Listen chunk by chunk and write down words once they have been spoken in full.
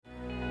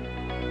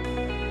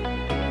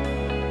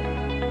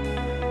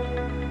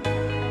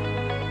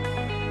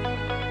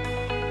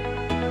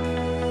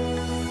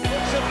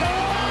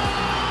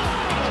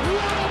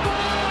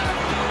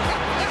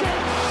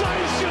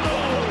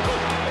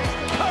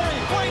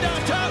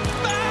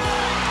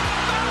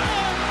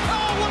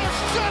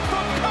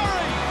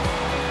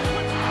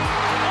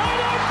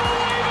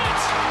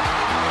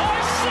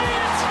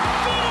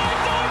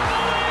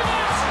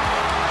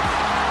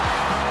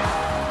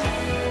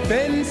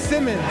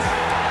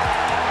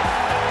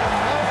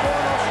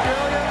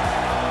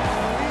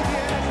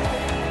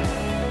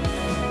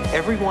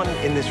Everyone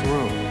in this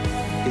room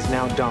is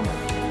now dumber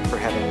for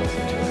having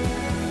listened to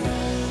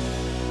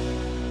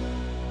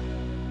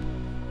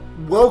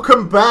it.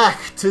 Welcome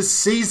back to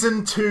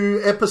Season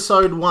 2,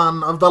 Episode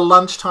 1 of the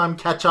Lunchtime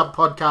Catch-Up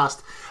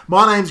Podcast.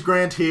 My name's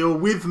Grant Hill.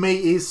 With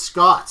me is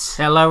Scott.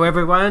 Hello,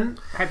 everyone.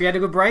 Hope you had a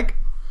good break.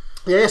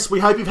 Yes,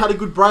 we hope you've had a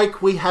good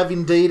break. We have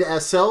indeed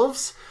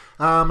ourselves.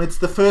 It's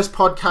the first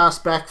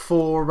podcast back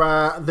for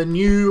the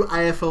new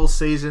AFL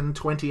season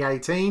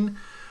 2018.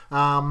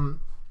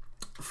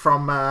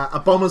 From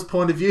a Bombers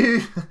point of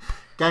view,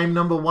 game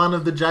number 1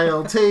 of the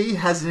JLT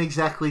hasn't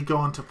exactly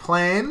gone to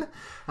plan.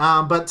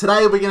 But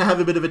today we're going to have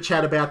a bit of a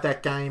chat about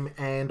that game,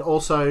 and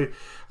also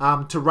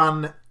to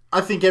run,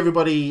 I think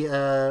everybody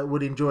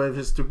would enjoy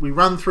this. We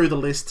run through the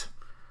list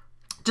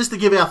just to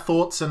give our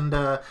thoughts and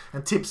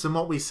tips on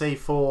what we see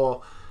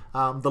for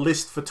the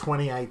list for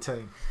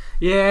 2018.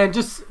 Yeah,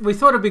 just we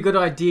thought it'd be a good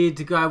idea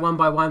to go one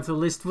by one through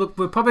the list. Look,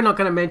 we're probably not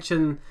going to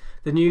mention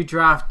the new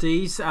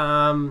draftees,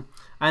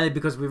 only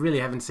because we really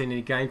haven't seen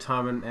any game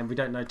time and we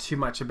don't know too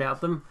much about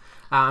them.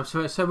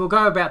 So we'll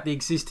go about the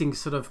existing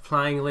sort of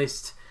playing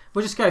list.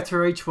 We'll just go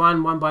through each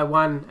one by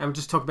one, and we'll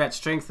just talk about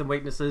strengths and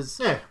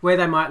weaknesses, where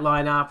they might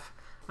line up,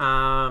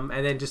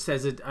 and then just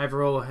as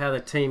overall how the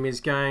team is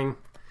going,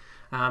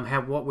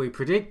 what we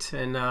predict,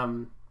 and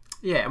and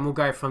we'll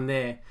go from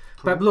there.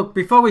 Cool. But look,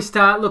 before we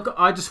start,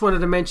 I just wanted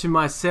to mention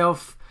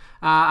myself.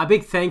 A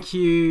big thank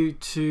you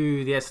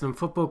to the Essendon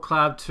Football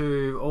Club,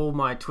 to all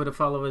my Twitter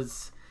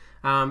followers,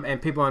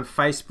 and people on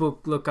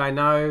Facebook. Look, I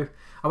know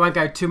I won't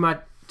go too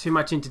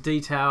much into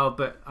detail,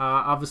 but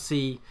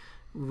obviously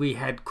we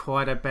had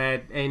quite a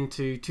bad end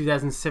to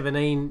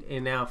 2017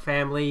 in our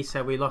family,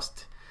 so we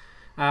lost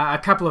a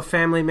couple of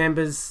family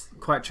members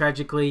quite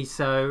tragically.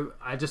 So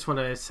I just want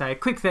to say a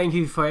quick thank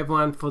you for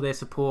everyone for their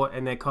support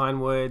and their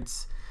kind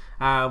words.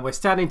 We're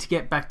starting to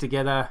get back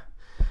together,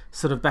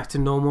 sort of back to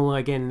normal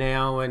again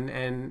now,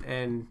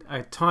 and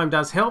time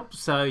does help.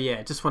 So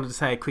yeah, just wanted to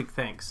say a quick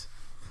thanks.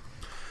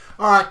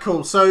 All right,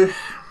 cool. So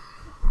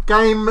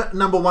game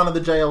number 1 of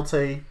the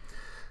JLT,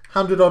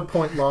 100-odd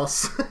point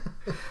loss.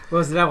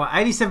 Was that one?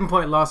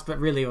 87-point loss, but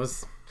really it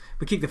was.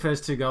 We kicked the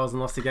first 2 goals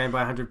and lost the game by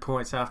 100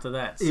 points after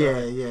that. So.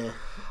 Yeah.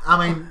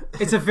 I mean,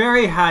 it's a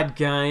very hard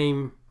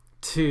game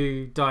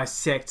to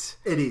dissect.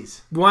 It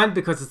is. One,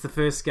 because it's the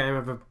first game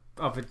of a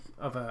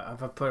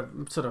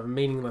sort of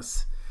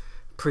meaningless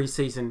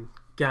pre-season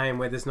game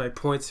where there's no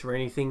points or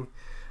anything.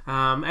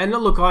 And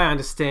look, I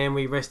understand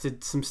we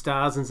rested some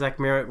stars and Zach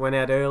Merritt went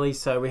out early,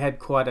 so we had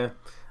quite a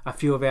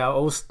few of our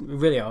all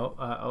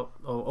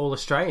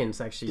Australians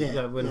actually.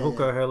 When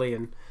Hooker, Hurley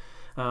and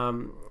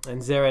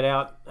Zerrett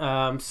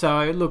out.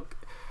 So look,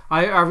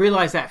 I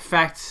realise that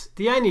fact.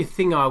 The only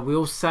thing I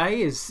will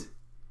say is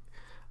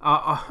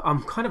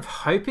I'm kind of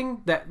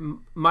hoping that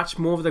much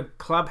more of the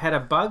club had a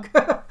bug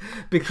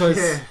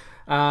because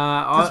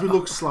we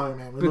looked slow,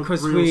 man.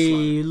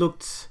 We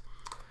looked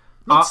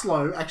not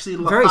slow, actually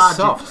lethargic. Very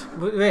soft.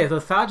 Yeah,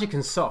 lethargic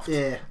and soft.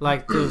 Yeah,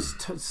 like there was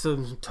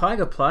some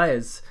Tiger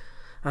players.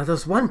 There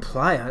was one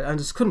player, I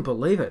just couldn't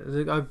believe it.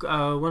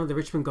 One of the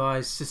Richmond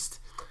guys just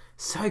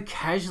so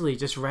casually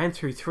just ran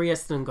through 3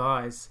 Essendon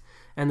guys,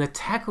 and the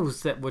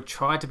tackles that were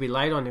tried to be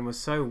laid on him were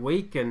so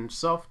weak and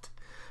soft.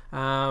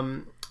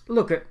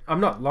 Look, I'm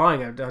not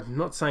lying. I'm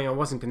not saying I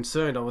wasn't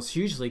concerned. I was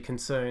hugely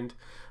concerned.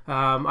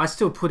 I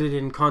still put it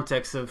in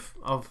context of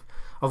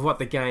what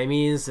the game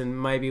is,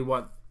 and maybe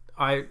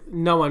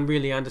no one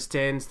really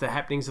understands the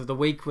happenings of the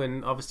week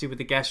when obviously with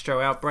the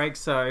gastro outbreak.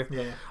 So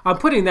I'm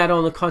putting that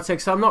on the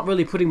context. So I'm not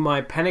really putting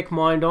my panic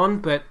mind on,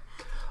 but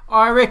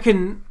I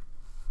reckon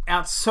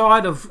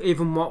outside of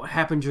even what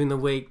happened during the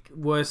week,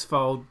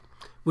 Worsfold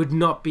would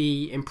not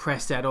be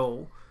impressed at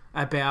all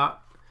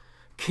about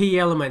key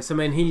elements. I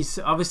mean, he's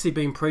obviously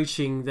been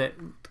preaching that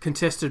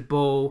contested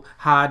ball,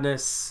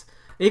 hardness,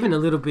 even a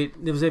little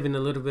bit. There was even a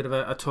little bit of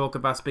a talk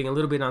of us being a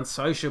little bit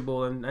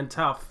unsociable and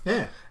tough.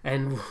 Yeah.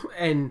 And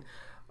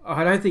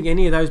I don't think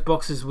any of those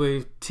boxes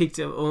were ticked.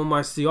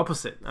 Almost the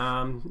opposite.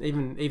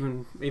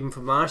 Even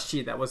from last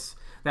year, that was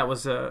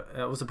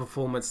a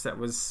performance that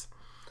was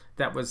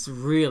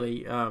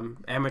really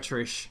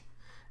amateurish.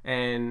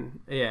 And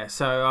yeah,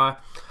 so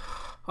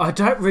I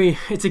don't really.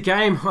 It's a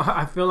game.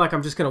 I feel like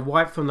I'm just going to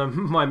wipe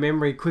from my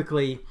memory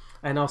quickly,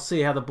 and I'll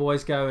see how the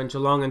boys go in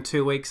Geelong in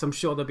 2 weeks. I'm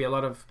sure there'll be a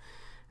lot of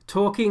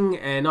talking,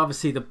 and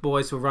obviously the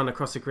boys will run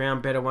across the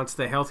ground better once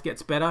their health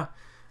gets better.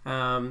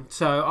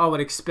 So I would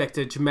expect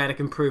a dramatic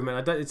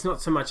improvement. It's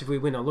not so much if we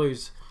win or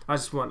lose. I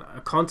just want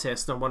a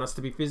contest. I want us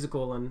to be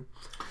physical. And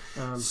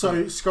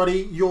so,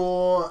 Scotty,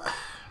 your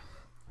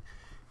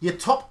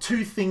top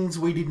 2 things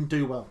we didn't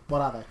do well.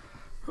 What are they?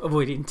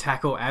 We didn't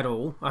tackle at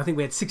all. I think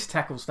we had 6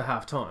 tackles to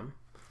half time.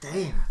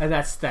 Damn. And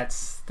that's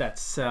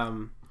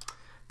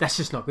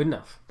just not good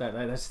enough.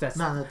 That's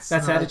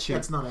attitude.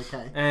 That's not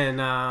okay.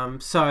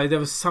 And so there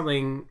was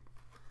something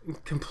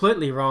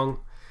completely wrong.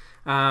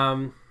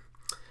 And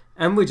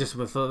we just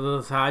were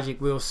lethargic.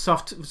 We were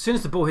soft. As soon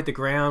as the ball hit the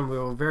ground, we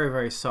were very,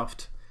 very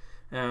soft.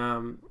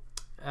 So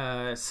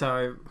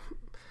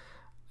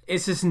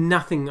it's just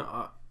nothing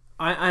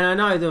I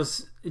know there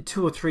was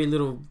 2 or 3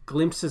 little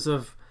glimpses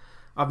of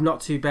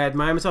not too bad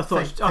moments. I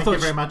thought Thank you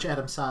very much,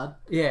 Adam Sard.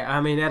 Yeah, I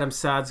mean Adam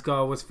Sard's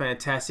goal was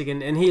fantastic,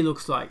 and he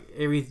looks like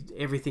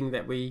everything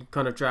that we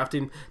kind of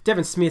drafted him.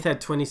 Devon Smith had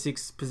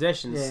 26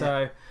 possessions,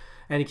 and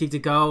he kicked a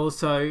goal.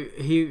 So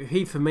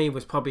he for me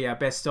was probably our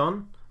best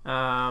on.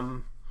 I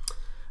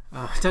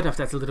don't know if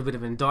that's a little bit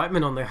of an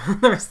indictment on the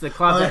rest of the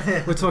club.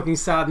 We're talking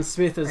Sard and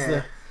Smith as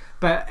the,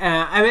 but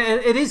I mean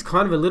it is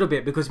kind of a little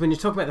bit, because when you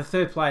talk about the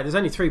third player, there's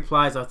only 3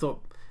 players I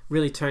thought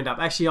really turned up.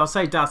 Actually, I'll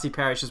say Darcy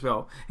Parish as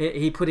well.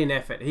 He put in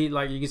effort. You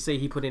can see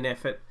he put in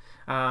effort.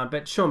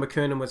 But Sean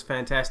McKernan was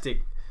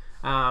fantastic.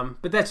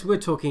 But we're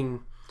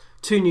talking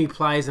 2 new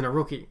players and a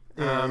rookie.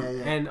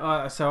 And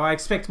so I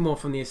expect more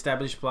from the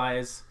established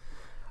players.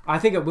 I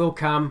think it will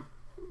come.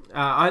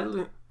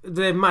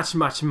 They're much,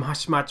 much,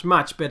 much, much,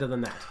 much better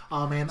than that.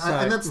 Oh man,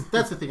 and that's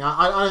the thing.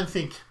 I don't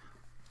think.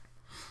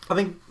 I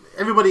think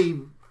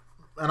everybody,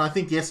 and I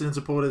think the Essendon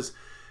supporters,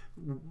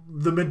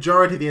 the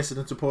majority of the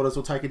Essendon supporters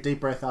will take a deep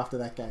breath after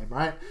that game,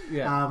 right?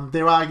 Yeah.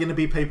 There are going to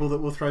be people that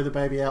will throw the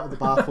baby out with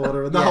the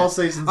bathwater, and the whole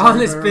season's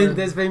over.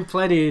 There's been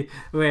plenty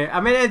where, I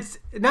mean,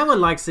 no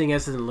one likes seeing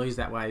Essendon lose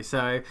that way,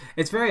 so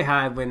it's very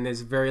hard when there's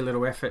very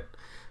little effort.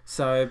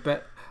 So,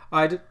 but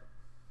I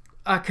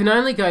can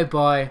only go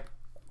by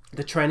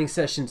the training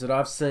sessions that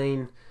I've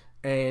seen,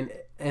 and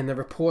the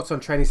reports on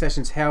training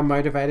sessions, how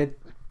motivated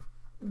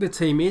the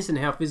team is and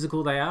how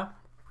physical they are.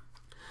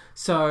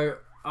 So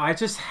I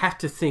just have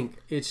to think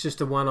it's just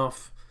a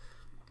one-off,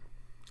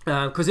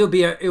 because if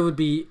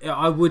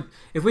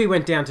we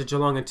went down to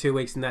Geelong in 2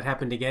 weeks and that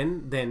happened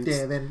again, then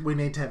then we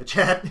need to have a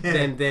chat.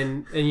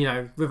 Then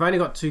we've only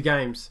got 2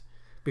 games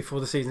before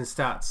the season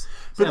starts,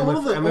 but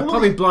we've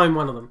probably blown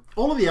one of them.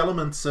 All of the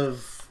elements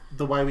of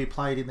the way we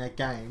played in that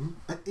game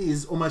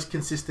is almost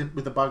consistent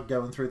with the bug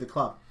going through the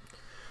club.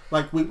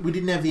 Like we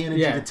didn't have the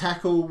energy to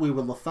tackle. We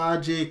were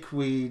lethargic.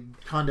 We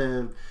kind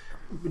of.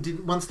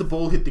 Once the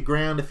ball hit the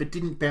ground, if it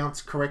didn't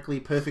bounce correctly,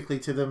 perfectly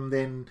to them,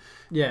 then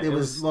there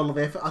was a lot of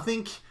effort. I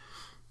think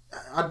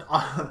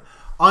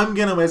I'm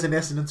going to, as an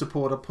Essendon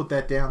supporter, put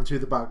that down to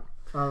the bug.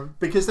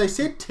 Because they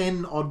said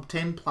 10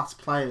 plus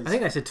players. I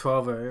think they said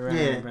 12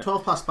 around.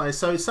 12 plus players.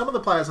 So some of the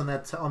players on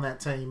that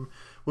team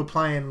were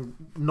playing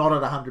not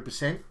at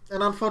 100%.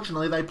 And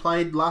unfortunately, they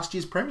played last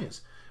year's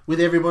premiers. With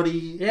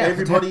everybody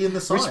in the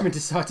side. Richmond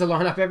decided to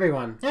line up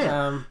everyone.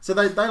 Yeah. So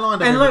they lined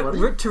up everybody. And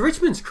look, to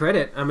Richmond's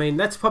credit, I mean,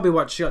 that's probably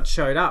what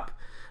showed up.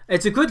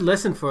 It's a good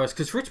lesson for us,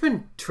 because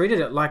Richmond treated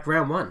it like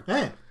round 1.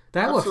 Yeah.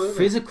 They were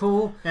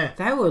physical. Yeah.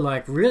 They were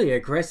like really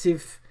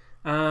aggressive.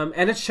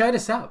 And it showed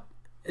us up.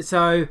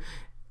 So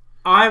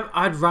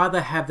I'd rather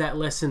have that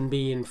lesson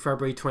be in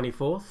February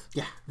 24th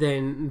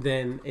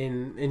than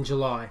in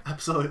July.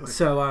 Absolutely.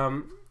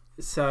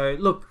 So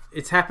look,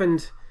 it's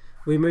happened.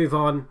 We move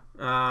on.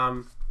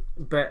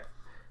 But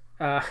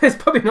it's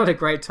probably not a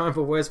great time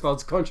for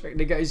Worsfold's contract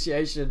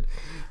negotiation.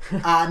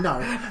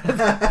 No.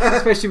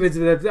 Especially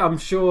with I'm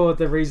sure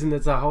the reason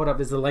that's a hold up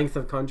is the length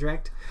of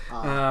contract.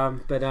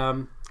 But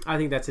I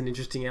think that's an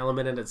interesting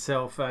element in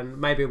itself, and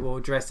maybe we'll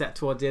address that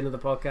towards the end of the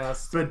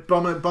podcast. But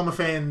Bomber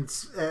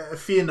fans,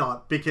 fear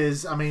not,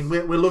 because I mean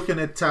we're looking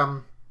at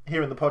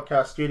here in the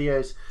podcast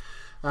studios.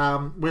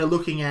 We're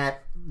looking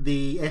at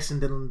the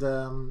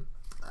Essendon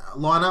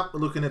lineup. We're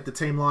looking at the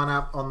team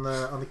lineup on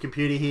the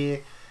computer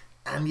here,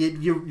 and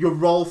you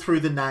roll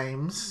through the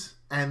names,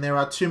 and there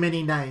are too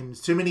many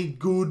names, too many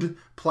good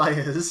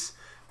players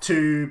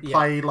to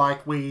play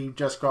like we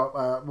just got.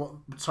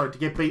 To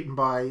get beaten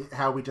by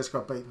how we just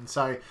got beaten.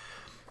 So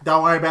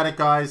don't worry about it,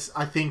 guys.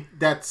 I think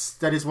that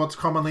is what's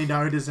commonly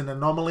known as an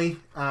anomaly.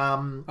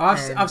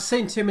 I've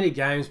seen too many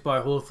games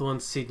by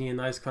Hawthorn, Sydney, and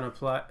those kind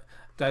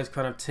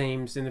of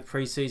teams in the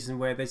preseason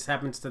where this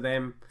happens to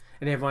them.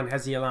 And everyone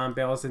has the alarm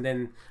bells, and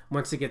then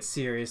once it gets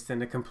serious,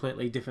 then a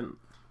completely different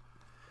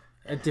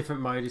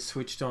mode is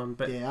switched on.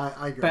 But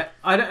I agree. But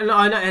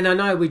I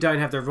know we don't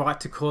have the right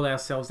to call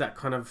ourselves that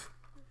kind of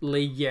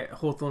league yet,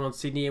 Hawthorn on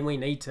Sydney, and we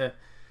need to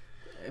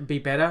be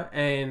better.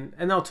 And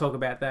they'll talk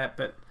about that,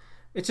 but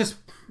it's just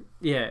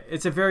it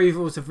was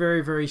a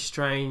very, very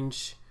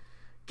strange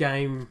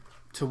game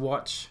to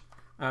watch,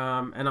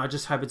 and I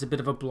just hope it's a bit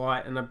of a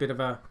blight and a bit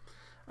of a.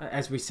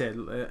 As we said,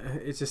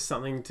 it's just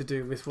something to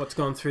do with what's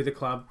gone through the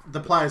club. The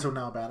players will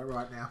know about it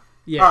right now.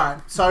 Yeah. All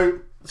right.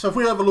 So if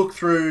we have a look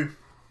through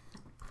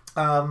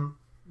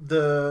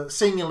the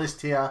senior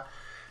list here,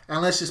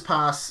 and let's just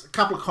pass a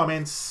couple of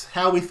comments,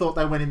 how we thought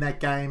they went in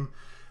that game,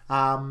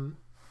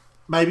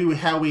 maybe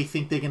how we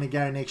think they're going to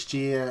go next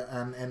year,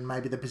 and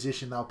maybe the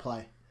position they'll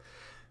play.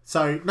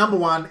 So, number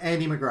 1,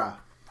 Andy McGrath.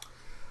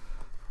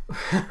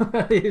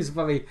 He was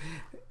probably...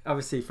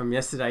 Obviously, from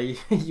yesterday,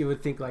 you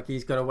would think like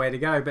he's got a way to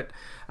go. But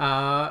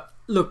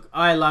look,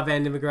 I love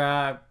Andy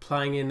McGrath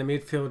playing in the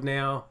midfield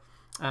now.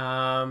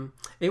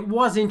 It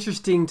was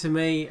interesting to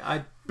me.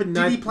 Did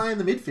he play in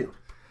the midfield?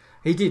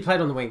 He did play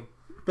on the wing.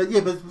 But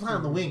play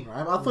on the wing, right?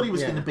 I thought he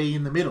was going to be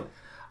in the middle.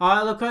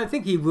 Look, I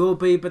think he will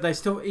be, but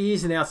he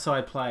is an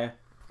outside player.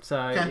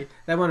 So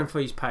they want him for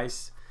his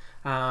pace.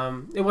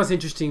 It was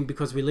interesting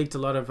because we leaked a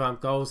lot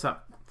of goals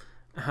up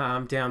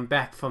down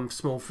back from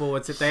small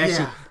forwards that they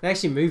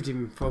actually moved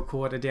him for a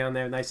quarter down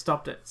there and they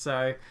stopped it.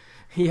 So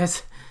he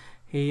has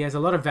a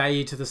lot of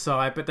value to the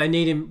side, but they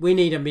need him. We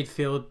need a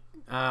midfield.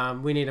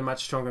 We need a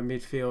much stronger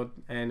midfield,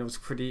 and it was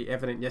pretty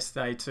evident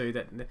yesterday too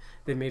that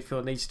the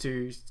midfield needs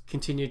to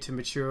continue to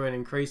mature and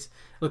increase.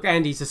 Look,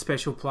 Andy's a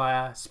special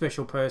player,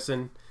 special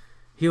person.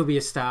 He'll be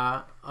a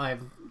star. I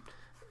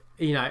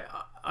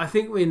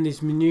think in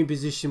this new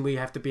position we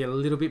have to be a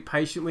little bit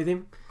patient with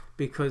him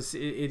because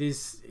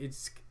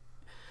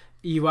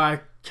you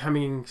are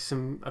coming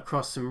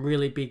across some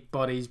really big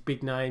bodies,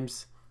 big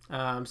names.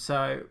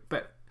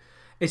 But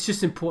it's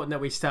just important that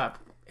we start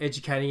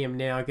educating him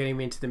now, getting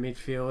him into the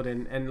midfield,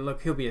 and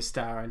look, he'll be a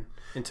star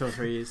in 2 or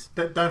 3 years.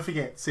 Don't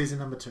forget, season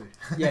number 2.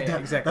 Yeah,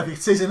 exactly.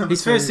 Season number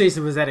His 2. first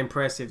season was that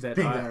impressive.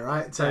 Bingo,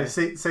 right? So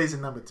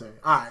season number 2.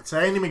 All right, so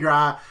Andy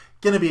McGrath,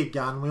 going to be a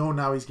gun. We all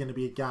know he's going to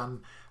be a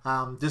gun.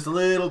 Just a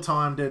little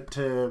time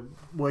to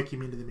work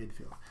him into the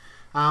midfield.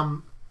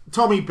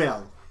 Tommy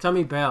Bell.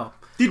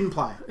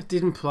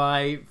 Didn't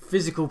play.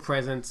 Physical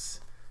presence.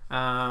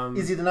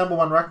 Is he the number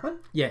 1 ruckman?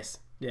 Yes.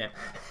 Yeah.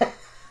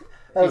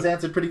 That was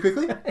answered pretty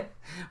quickly.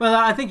 Well,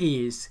 I think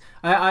he is.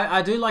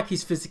 I do like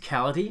his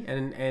physicality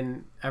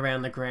and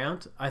around the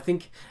ground. I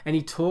think, and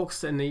he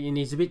talks and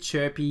he's a bit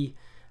chirpy,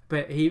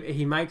 but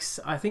he makes.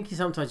 I think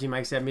sometimes he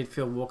makes our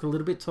midfield walk a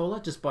little bit taller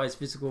just by his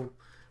physical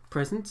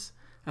presence.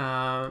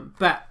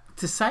 But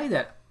to say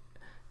that,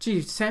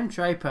 gee, Sam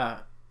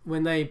Draper,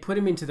 when they put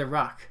him into the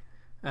ruck,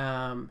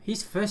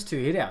 his first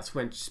 2 hitouts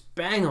went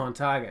bang on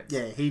target.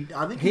 Yeah,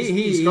 I think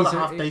he's got a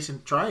half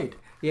decent trade.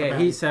 Yeah,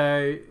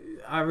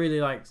 I really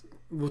like.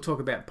 We'll talk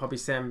about Poppy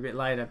Sam a bit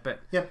later,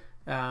 but yep.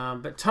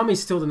 But Tommy's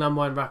still the number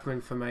 1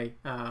 ruckman for me.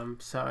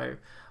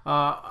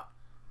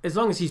 As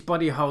long as his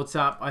body holds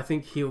up, I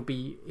think he'll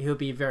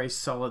be very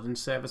solid and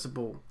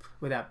serviceable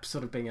without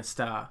sort of being a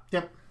star.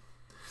 Yep.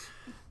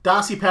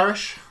 Darcy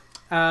Parish.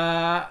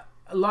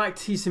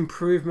 Liked his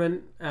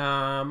improvement. When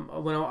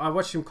I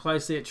watched him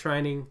closely at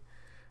training,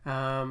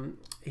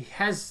 he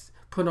has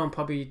put on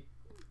probably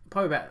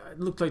about, it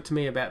looked like to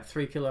me about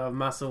 3 kilo of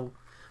muscle.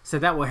 So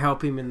that will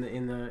help him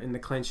in the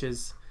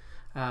clenches.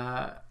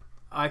 I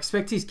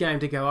expect his game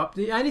to go up.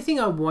 The only thing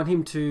I want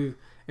him to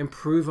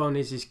improve on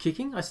is his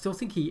kicking. I still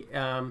think he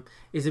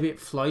is a bit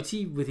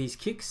floaty with his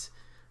kicks.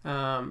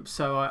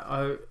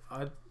 So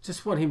I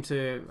just want him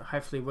to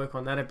hopefully work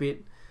on that a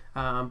bit.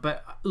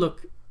 But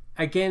look,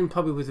 again,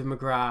 probably with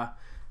McGrath,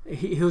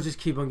 he'll just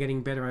keep on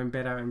getting better and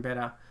better and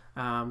better.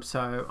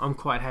 So I'm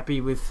quite happy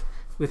with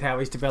how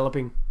he's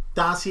developing.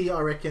 Darcy,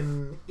 I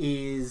reckon,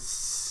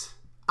 is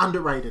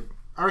underrated.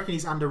 I reckon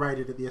he's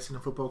underrated at the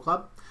Essendon Football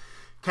Club.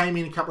 Came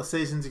in a couple of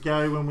seasons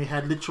ago when we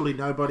had literally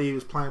nobody. He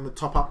was playing with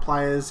top-up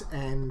players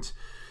and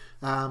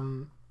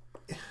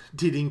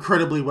did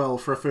incredibly well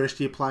for a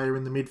first-year player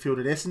in the midfield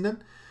at Essendon.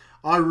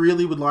 I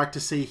really would like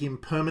to see him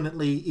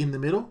permanently in the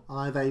middle.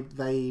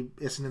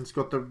 Essendon's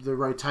got the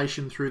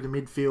rotation through the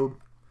midfield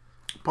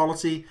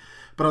policy,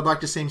 but I'd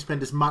like to see him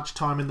spend as much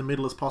time in the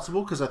middle as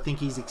possible because I think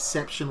he's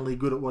exceptionally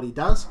good at what he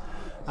does.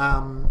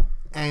 I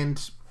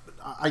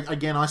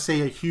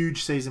see a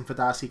huge season for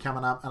Darcy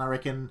coming up, and I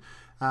reckon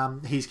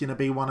he's going to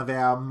be one of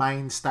our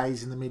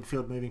mainstays in the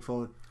midfield moving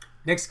forward.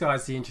 Next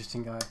guy's the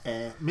interesting guy.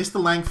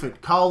 Mr.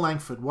 Langford, Cole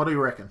Langford. What do you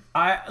reckon?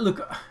 I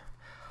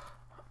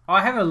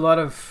have a lot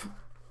of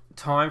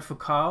time for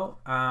Cole,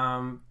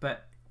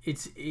 but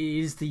it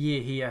is the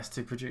year he has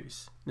to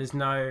produce. There's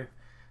no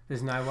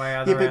way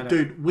around it. Yeah, but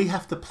dude, we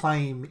have to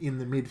play him in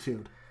the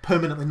midfield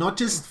permanently, not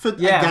just for a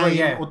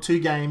game or 2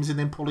 games and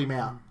then pull him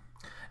out.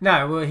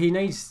 No, well, he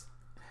needs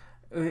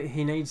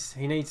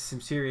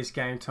some serious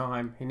game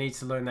time. He needs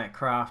to learn that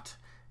craft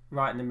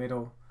right in the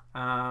middle.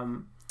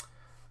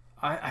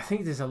 I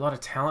think there's a lot of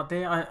talent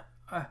there.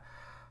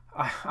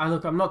 I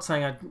look. I'm not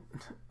saying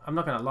I'm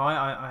not going to lie.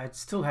 I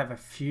still have a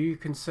few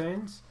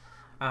concerns.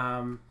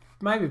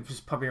 Maybe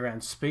just probably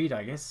around speed,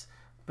 I guess.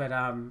 But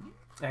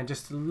and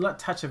just a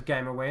touch of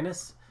game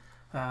awareness.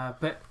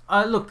 But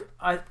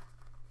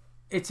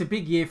it's a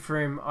big year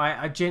for him.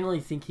 I generally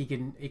think he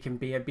can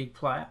be a big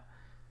player.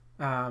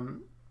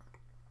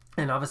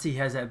 And obviously he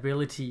has that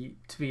ability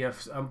to be a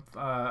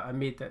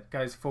mid that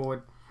goes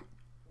forward.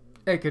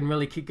 That can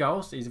really kick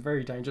goals. He's a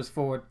very dangerous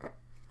forward.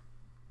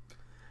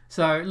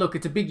 So, look,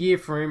 it's a big year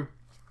for him.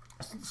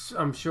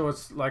 I'm sure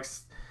it's like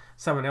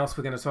someone else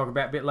we're going to talk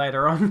about a bit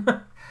later on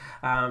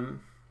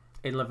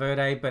in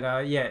Laverde.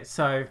 But,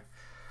 so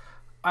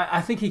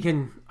I think he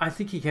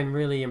can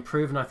really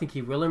improve, and I think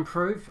he will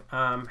improve.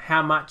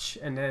 How much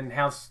and then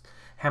how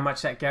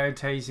much that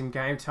guarantees him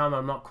game time,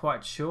 I'm not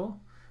quite sure.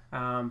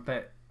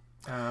 But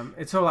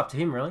it's all up to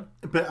him, really.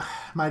 But,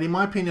 mate, in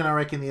my opinion, I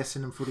reckon the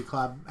Essendon Footy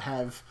Club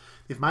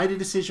they've made a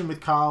decision with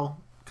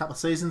Carl a couple of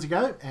seasons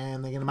ago,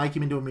 and they're going to make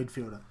him into a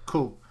midfielder.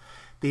 Cool.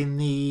 Then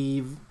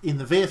in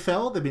the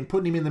VFL, they've been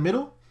putting him in the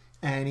middle,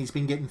 and he's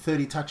been getting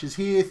 30 touches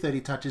here,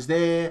 30 touches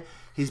there.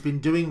 He's been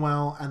doing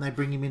well, and they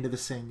bring him into the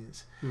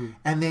seniors.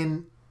 And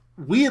then,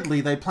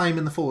 weirdly, they play him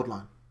in the forward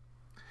line.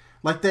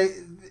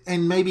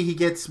 And maybe he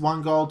gets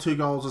 1 goal, 2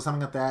 goals, or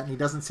something like that, and he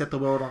doesn't set the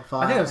world on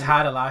fire. I think it was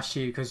harder last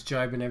year because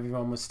Job and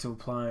everyone was still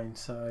playing.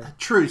 So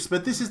truce,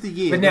 but this is the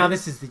year. But now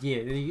this is the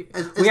year.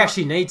 We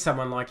actually need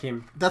someone like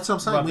him. That's what I'm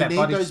saying. We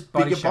need those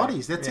bigger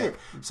bodies. That's it.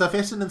 So if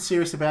Essendon's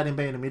serious about him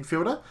being a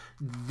midfielder,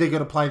 they've got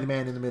to play the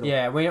man in the middle.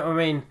 Yeah, I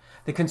mean,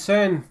 the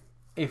concern,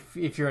 if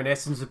you're an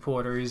Essendon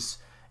supporter,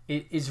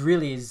 is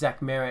really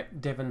Zach Merritt,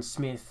 Devon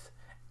Smith,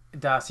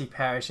 Darcy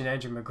Parish, and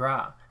Andrew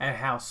McGrath, and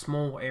how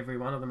small every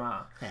one of them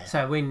are. Yeah.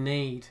 So we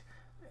need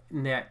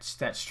that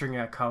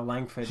stringer Cole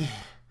Langford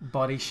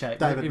body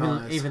shape.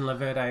 Even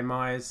Laverde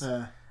Myers.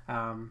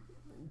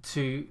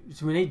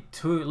 We need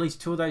at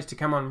least 2 of those to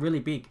come on really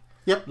big.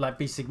 Yep. Like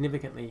be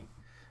significantly.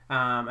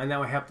 And that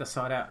will help the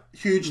side out.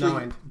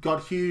 Hugely.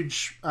 Got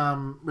huge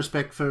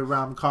respect for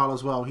Kyle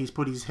as well. He's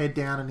put his head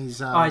down and he's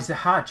he's a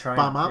hard trainer.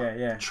 Bum up.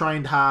 Yeah.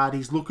 Trained hard.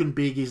 He's looking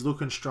big. He's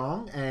looking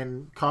strong.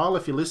 And Kyle,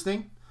 if you're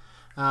listening,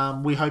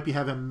 we hope you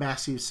have a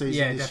massive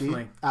season this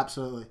year.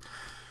 Absolutely.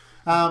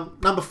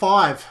 Number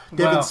 5,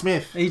 Devon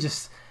Smith. He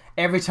just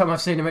every time I've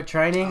seen him at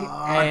training.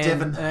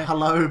 Devon,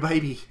 hello,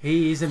 baby.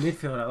 He is a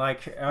midfielder.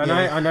 Like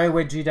I know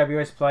where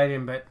GWS played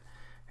him, but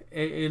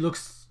it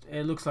looks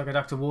like a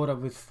duck to water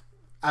with.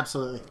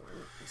 Absolutely.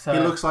 So, he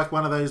looks like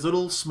one of those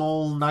little,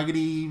 small,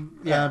 nuggety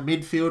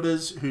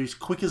midfielders who's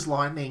quick as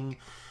lightning.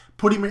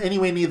 Put him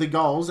anywhere near the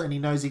goals, and he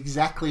knows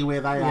exactly where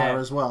they are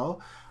as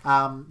well.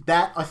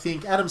 That I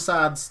think Adam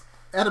Sard's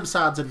a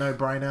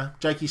no-brainer.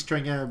 Jakey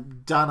Stringer,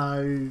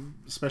 dunno,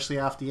 especially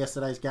after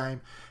yesterday's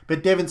game.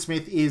 But Devon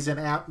Smith is an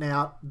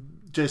out-and-out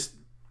just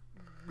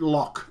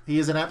lock. He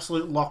is an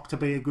absolute lock to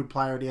be a good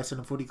player at the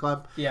Essendon Footy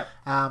Club. Yeah.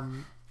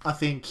 I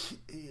think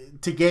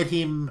to get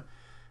him...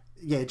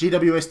 Yeah,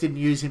 GWS didn't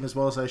use him as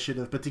well as they should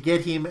have, but to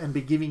get him and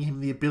be giving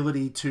him the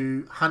ability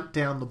to hunt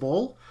down the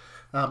ball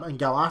and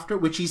go after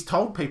it, which he's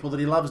told people that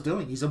he loves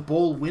doing. He's a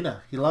ball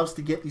winner. He loves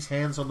to get his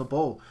hands on the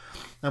ball.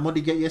 And what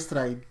did he get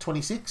yesterday?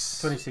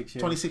 26? 26, yeah.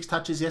 26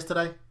 touches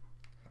yesterday.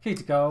 Kicked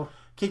a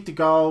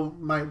goal.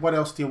 Mate, what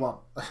else do you want?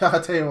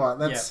 I'll tell you what,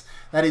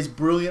 that is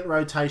brilliant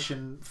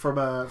rotation from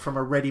a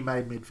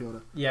ready-made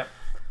midfielder. Yep.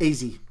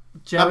 Easy.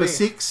 Number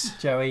 6.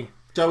 Joey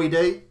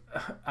D.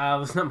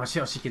 There's not much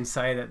else you can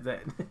say that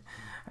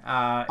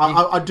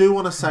I do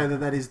want to say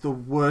that is the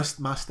worst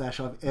mustache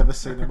I've ever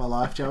seen in my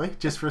life, Joey.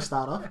 Just for a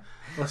start off,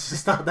 let's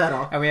just start that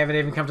off. And we haven't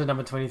even come to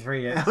number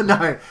 23 yet.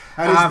 No,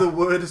 that is the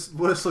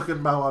worst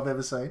looking mo I've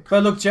ever seen.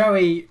 But look,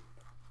 Joey,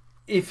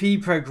 if he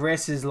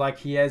progresses like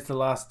he has the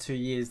last 2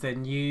 years,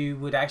 then you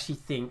would actually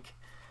think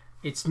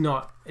it's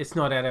not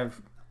out of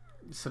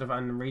sort of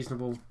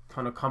unreasonable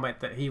kind of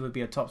comment that he would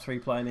be a top 3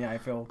 player in the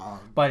AFL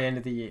by the end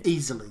of the year.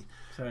 Easily.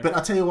 But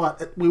I tell you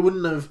what, we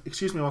wouldn't have...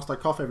 Excuse me whilst I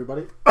cough,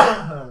 everybody.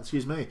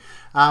 Excuse me.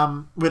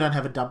 We don't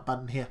have a dump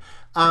button here.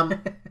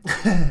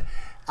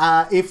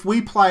 If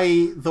we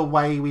play the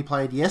way we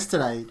played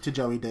yesterday to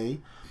Joey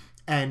D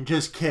and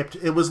just kept...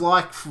 It was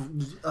like,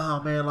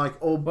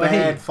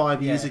 bad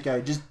 5 years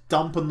ago, just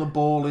dumping the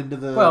ball into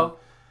the... Well,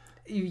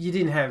 you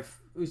didn't have...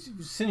 As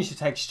soon as you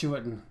take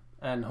Stewart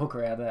and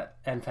Hooker out of that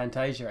and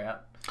Fantasia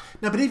out...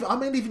 No, but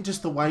even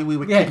just the way we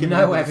were kicking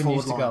no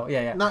avenues to go.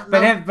 Yeah. No.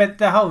 But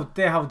their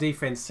whole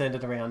defense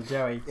centered around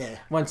Joey. Yeah.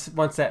 Once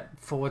that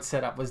forward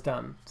setup was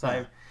done,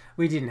 so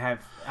we didn't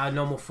have our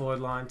normal forward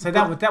line. So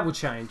that will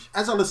change.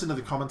 As I listened to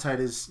the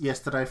commentators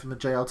yesterday from the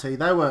JLT,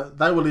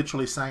 they were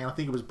literally saying, I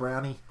think it was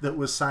Brownie that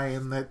was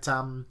saying that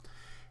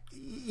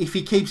if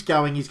he keeps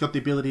going, he's got the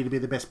ability to be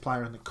the best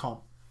player in the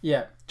comp.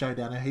 Yeah. Joe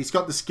Downer. He's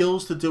got the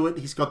skills to do it.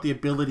 He's got the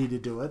ability to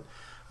do it.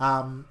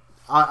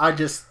 I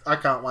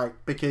can't wait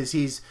because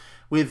he's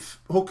with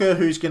Hooker,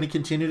 who's going to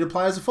continue to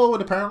play as a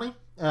forward apparently,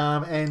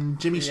 and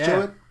Jimmy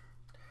Stewart.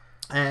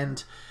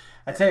 And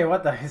I tell you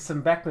what, though,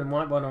 some backmen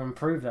might want to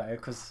improve though,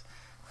 because.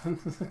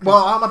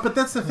 But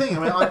that's the thing.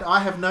 I mean, I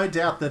have no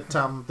doubt that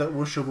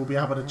Woosha will be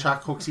able to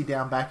chuck Hooksy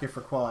down back if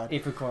required.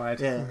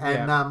 Yeah.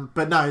 And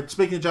but no,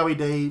 speaking of Joey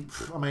D,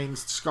 I mean,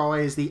 sky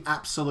is the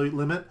absolute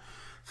limit.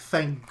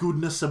 Thank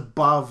goodness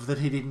above that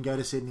he didn't go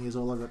to Sydney is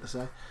all I've got to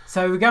say.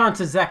 So we go on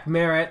to Zach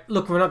Merritt.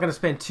 Look, we're not going to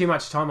spend too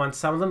much time on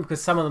some of them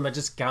because some of them are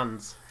just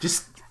guns.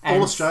 Just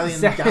all Australian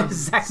guns.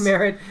 Zach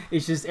Merritt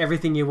is just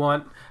everything you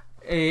want.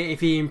 If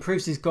he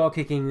improves his goal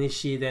kicking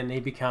this year, then he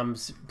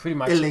becomes pretty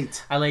much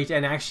elite.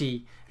 And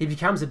actually, he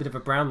becomes a bit of a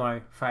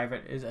Brownlow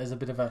favourite as a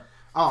bit of a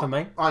for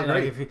me. I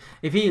agree.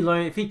 If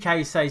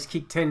he says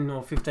kick 10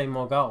 or 15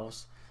 more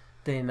goals,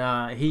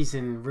 then he's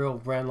in real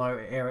Brownlow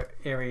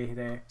area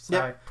there. So.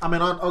 Yeah, I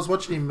mean, I was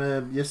watching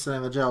him yesterday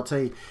in the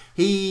JLT.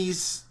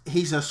 He's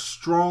a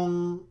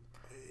strong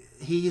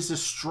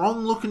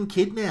looking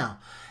kid now,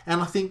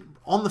 and I think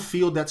on the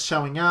field that's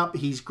showing up.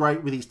 He's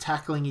great with his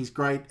tackling. He's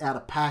great out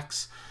of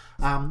packs.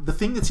 The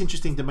thing that's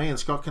interesting to me, and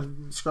Scott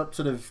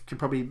sort of can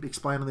probably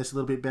explain on this a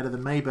little bit better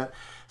than me, but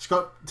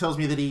Scott tells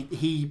me that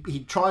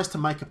he tries to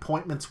make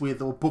appointments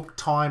with or book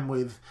time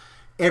with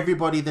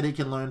everybody that he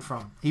can learn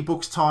from. He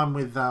books time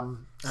with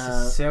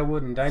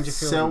Selwood and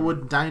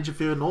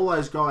Dangerfield and all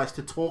those guys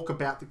to talk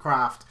about the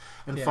craft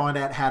and find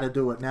out how to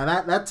do it. Now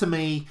that to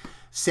me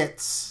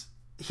sets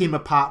him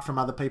apart from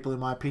other people, in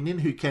my opinion,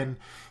 who can...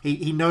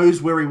 He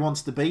knows where he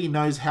wants to be, he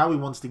knows how he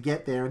wants to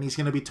get there, and he's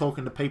going to be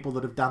talking to people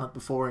that have done it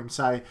before him.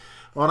 So,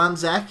 well done,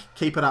 Zach.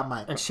 Keep it up,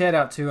 mate. And shout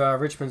out to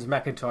Richmond's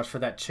McIntosh for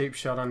that cheap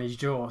shot on his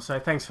jaw. So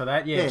thanks for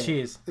that. Yeah,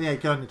 cheers. Yeah,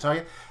 good on you,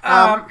 Tiger.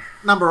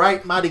 Number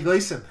 8, Marty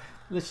Gleeson.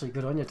 Literally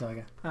good on you,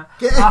 Tiger.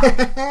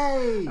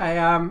 Hey!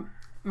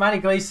 Marty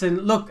Gleeson,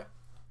 look,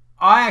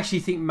 I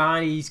actually think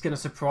Marty's going to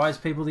surprise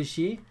people this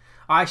year.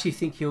 I actually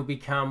think he'll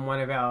become one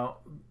of our...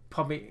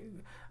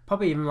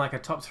 Probably even like a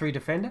top 3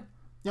 defender.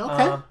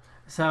 Okay.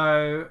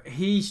 So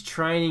he's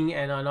training,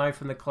 and I know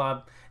from the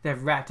club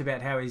they've rapped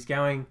about how he's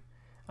going.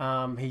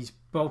 He's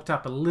bulked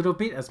up a little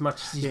bit, as much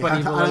as his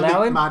body will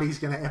allow him. Marty's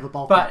going to ever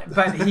bulk up.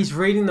 But he's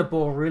reading the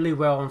ball really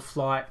well on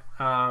flight.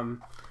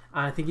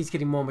 I think he's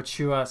getting more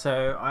mature.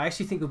 So I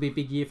actually think it'll be a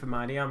big year for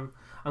Marty. I'm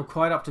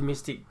quite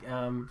optimistic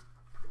on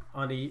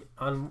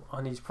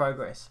his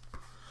progress.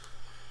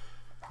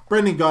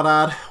 Brendan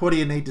Goddard, what do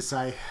you need to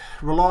say?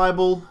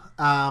 Reliable,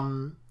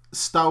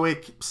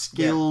 stoic,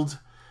 skilled.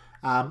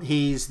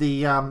 He's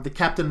the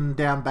captain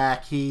down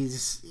back.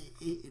 He's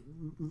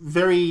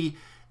very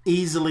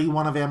easily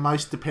one of our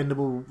most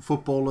dependable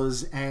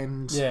footballers.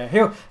 And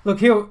yeah,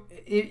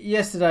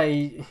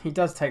 yesterday he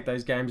does take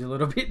those games a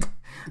little bit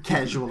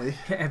casually.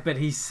 But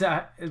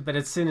but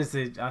as soon as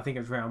I think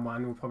it's round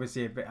 1, we'll probably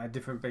see a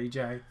different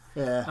BJ.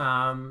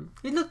 Yeah.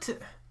 He looked.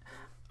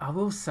 I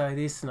will say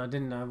this, and I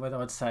didn't know whether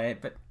I'd say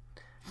it, but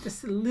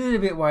just a little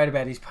bit worried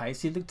about his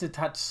pace. He looked a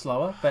touch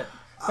slower, but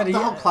the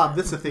whole club.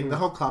 That's the thing. The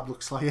whole club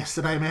looked slow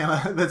yesterday,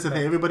 man. That's the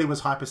thing. Everybody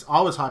was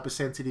I was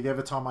hypersensitive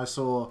every time I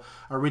saw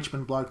a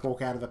Richmond bloke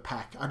walk out of the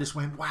pack. I just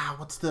went, "Wow,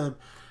 what's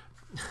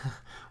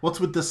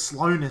with the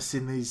slowness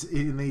in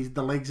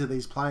the legs of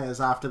these players?"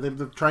 After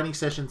the training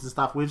sessions and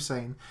stuff we've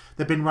seen,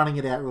 they've been running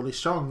it out really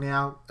strong.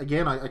 Now,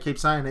 again, I keep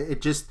saying it.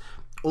 It just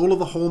all of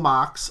the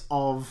hallmarks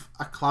of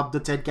a club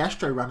that's had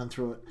gastro running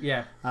through it.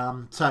 Yeah.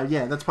 So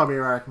yeah, that's probably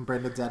where I reckon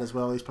Brendan's at as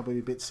well. He's probably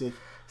a bit sick.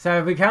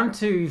 So we come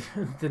to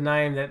the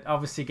name that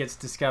obviously gets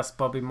discussed,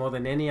 Bobby, more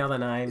than any other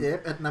name. Yeah,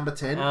 at number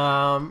 10.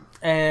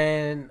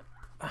 And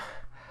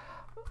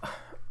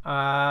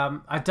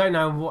I don't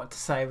know what to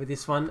say with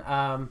this one.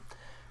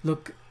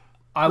 Look,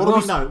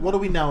 What do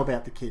we know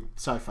about the kid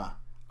so far?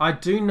 I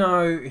do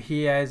know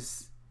he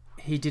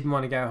didn't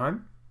want to go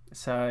home,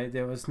 so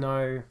there was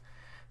no.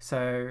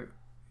 So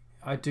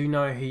I do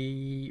know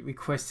he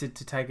requested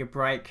to take a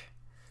break.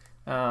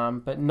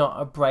 But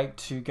not a break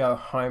to go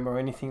home or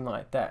anything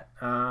like that.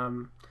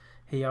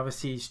 He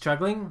obviously is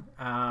struggling,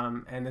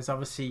 and there's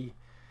obviously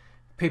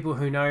people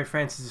who know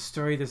Francis'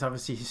 story. There's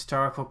obviously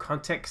historical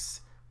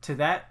context to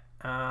that,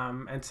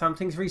 and some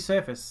things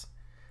resurface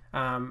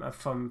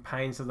from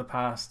pains of the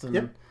past, and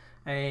yep.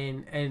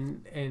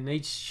 and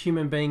each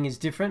human being is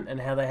different,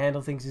 and how they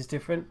handle things is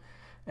different,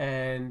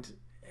 and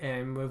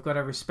we've got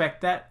to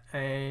respect that.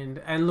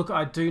 And look,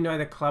 I do know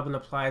the club and the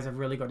players have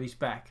really got his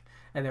back.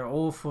 And they're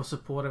all for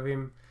support of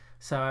him.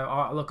 So,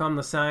 I'm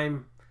the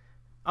same.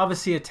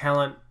 Obviously a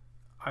talent.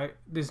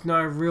 There's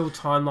no real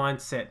timeline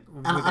set.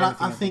 And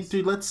I think,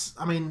 dude,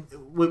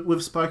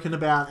 we've spoken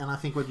about, and I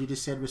think what you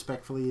just said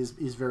respectfully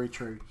is very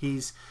true.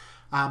 He's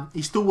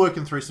still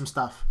working through some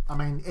stuff. I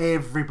mean,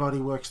 everybody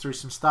works through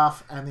some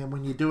stuff. And then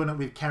when you're doing it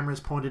with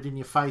cameras pointed in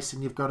your face,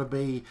 and you've got to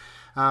be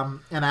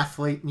an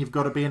athlete, and you've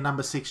got to be a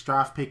number 6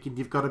 draft pick, and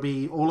you've got to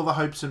be all of the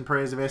hopes and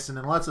prayers of Essendon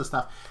and all that sort of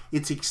stuff,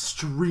 it's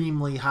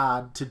extremely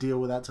hard to deal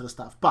with that sort of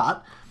stuff.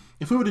 But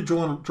if we were to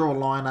draw a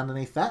line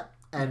underneath that,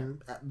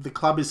 and the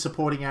club is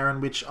supporting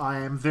Aaron, which I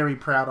am very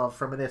proud of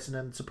from an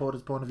Essendon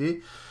supporter's point of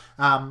view,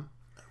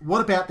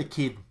 what about the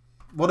kid?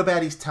 What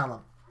about his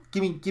talent?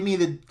 Give me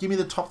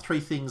the top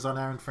 3 things on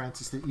Aaron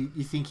Francis that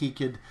you think he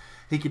could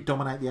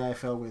dominate the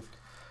AFL with.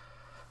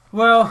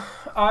 Well,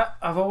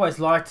 I've always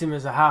liked him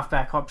as a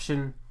halfback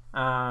option.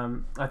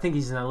 I think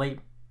he's an elite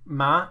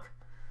mark.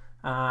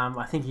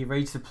 I think he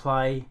reads the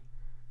play.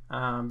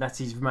 That's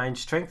his main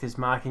strength, is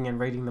marking and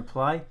reading the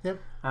play. Yep.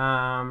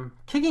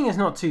 Kicking is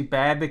not too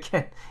bad, but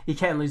he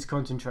can lose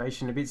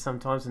concentration a bit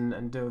sometimes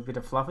and do a bit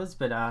of fluffers.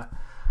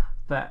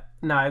 But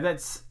no,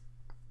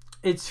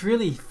 it's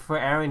really for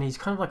Aaron. He's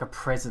kind of like a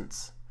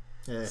presence.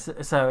 Yeah.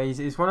 So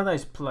he's one of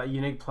those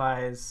unique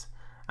players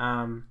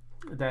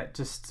that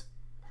just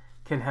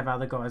can have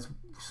other guys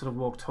sort of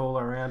walk tall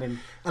around him.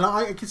 And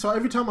so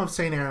every time I've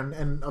seen Aaron,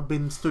 and I've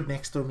been stood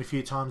next to him a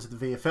few times at the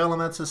VFL and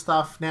that sort of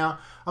stuff. Now,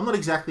 I'm not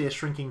exactly a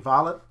shrinking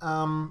violet,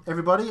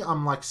 everybody.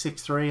 I'm like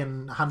 6'3"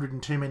 and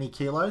 102 many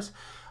kilos.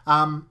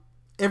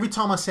 Every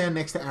time I stand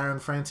next to Aaron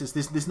Francis,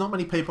 there's not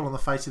many people on the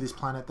face of this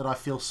planet that I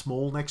feel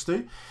small next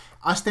to.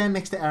 I stand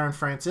next to Aaron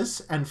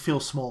Francis and feel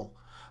small.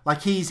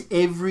 Like, he's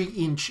every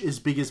inch as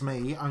big as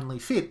me, only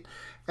fit.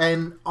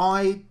 And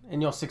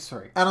you're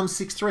 6'3". And I'm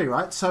 6'3",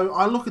 right? So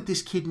I look at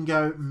this kid and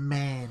go,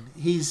 man,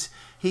 he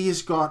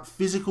has got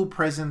physical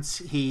presence.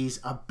 He's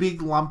a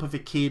big lump of a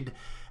kid,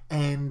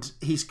 and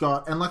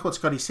and like what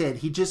Scotty said,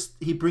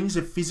 he brings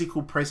a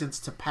physical presence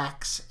to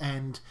packs,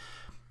 and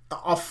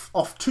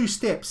off 2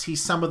 steps,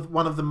 he's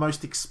one of the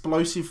most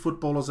explosive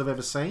footballers I've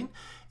ever seen.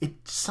 It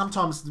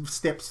sometimes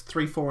steps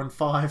 3, 4, and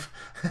 5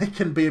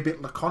 can be a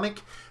bit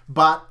laconic,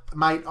 but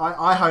mate,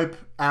 I hope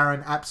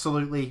Aaron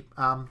absolutely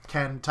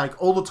can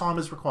take all the time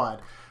as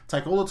required.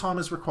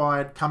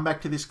 Come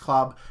back to this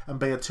club and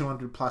be a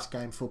 200 plus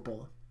game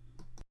footballer.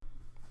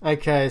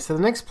 Okay, so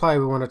the next player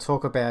we want to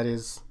talk about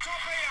is...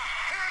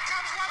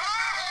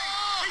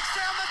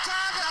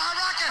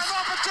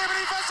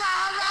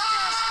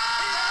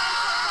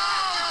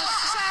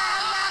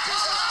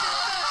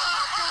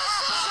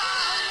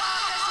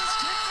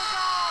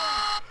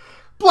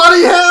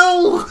 Bloody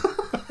hell!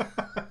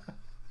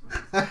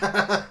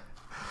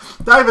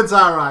 David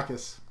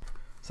Zaharakis.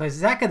 So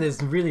Zaka,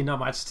 there's really not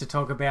much to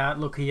talk about.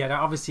 Look, he had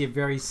obviously a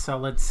very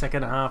solid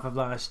second half of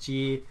last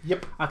year.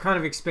 Yep. I kind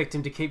of expect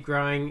him to keep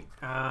growing,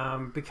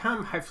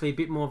 become hopefully a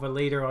bit more of a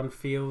leader on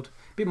field,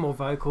 a bit more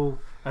vocal.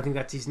 I think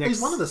that's his next...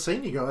 He's one of the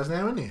senior guys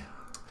now, isn't he?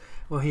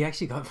 Well, he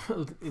actually got,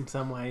 in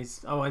some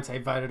ways, I won't say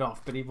voted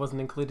off, but he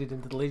wasn't included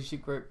into the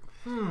leadership group.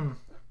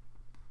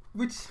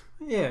 Which,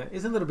 yeah,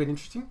 is a little bit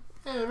interesting.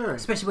 Yeah, very.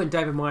 Especially when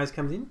David Myers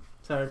comes in.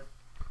 So,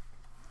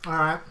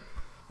 All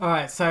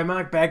right, so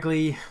Mark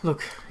Bagley,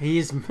 look, he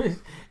is...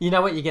 You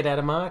know what you get out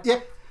of Mark?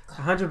 Yep.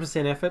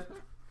 100% effort.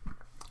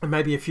 And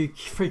maybe a few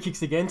free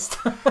kicks against.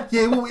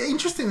 Yeah, well,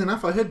 interestingly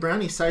enough, I heard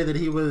Brownie say that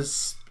he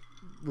was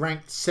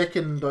ranked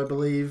second, I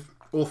believe,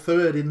 or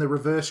third in the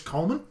reverse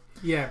Coleman.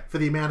 Yeah. For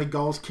the amount of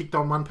goals kicked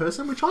on one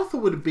person, which I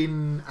thought would have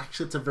been...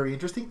 Actually, it's a very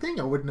interesting thing.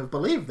 I wouldn't have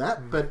believed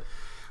that, but...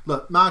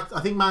 Look, Mark.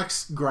 I think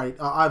Mark's great.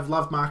 I've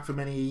loved Mark for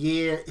many a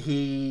year.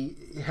 He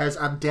has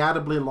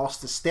undoubtedly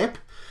lost a step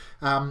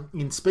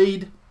in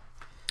speed,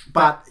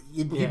 but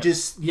you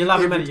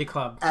love him at your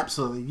club.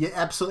 Absolutely, yeah,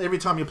 absolutely. Every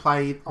time you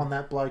play on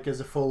that bloke as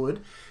a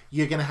forward,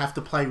 you're going to have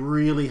to play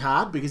really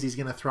hard because he's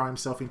going to throw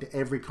himself into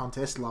every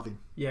contest. Love him.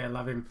 Yeah,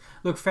 love him.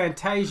 Look,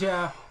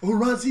 Fantasia.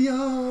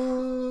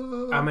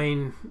 Orazio. I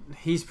mean,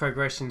 his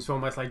progression's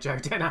almost like Joe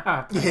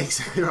Danaher. Yeah,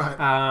 exactly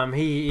right.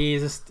 He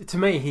is, to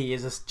me, he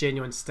is a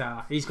genuine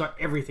star. He's got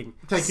everything.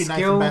 Thank you, Skill,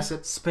 Nathan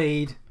Bassett.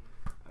 Speed,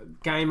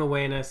 game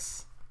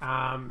awareness.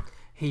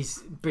 He's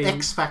been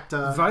X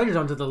Factor. Voted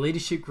onto the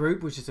leadership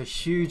group, which is a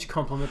huge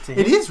compliment to him.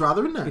 It is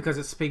rather, isn't it? Because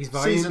it speaks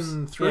volumes.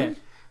 Season 3?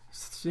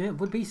 Yeah, it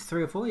would be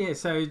 3 or 4, yeah.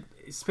 So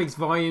it speaks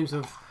volumes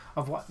of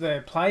what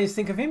the players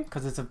think of him,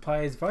 because it's a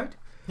players' vote.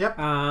 Yep.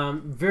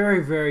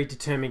 Very, very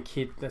determined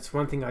kid. That's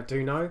one thing I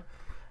do know.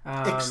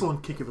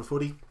 Excellent kick of a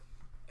footy.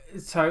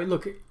 So,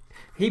 look,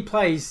 he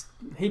plays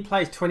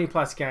 20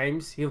 plus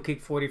games, he'll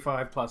kick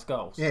 45 plus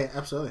goals. Yeah,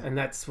 absolutely. And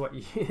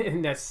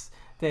that's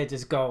they're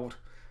just gold.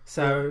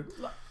 So...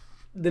 Yeah.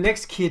 The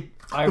next kid,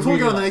 Before we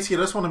go on the next kid,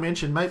 I just want to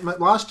mention, mate,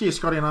 last year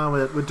Scotty and I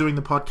were doing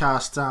the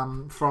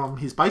podcast from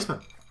his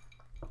basement.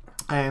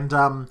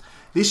 And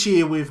this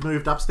year we've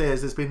moved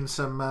upstairs. There's been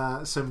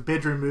some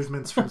bedroom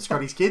movements from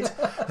Scotty's kids.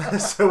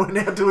 So we're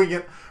now doing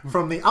it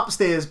from the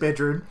upstairs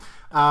bedroom.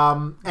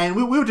 And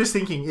we were just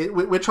thinking,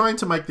 we're trying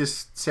to make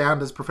this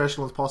sound as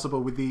professional as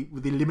possible with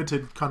the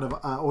limited kind of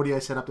audio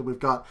setup that we've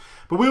got.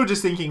 But we were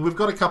just thinking, we've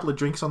got a couple of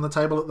drinks on the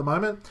table at the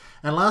moment.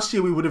 And last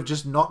year we would have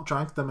just not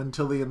drunk them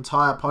until the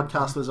entire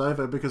podcast was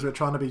over because we're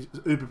trying to be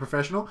uber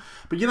professional.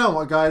 But you know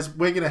what, guys?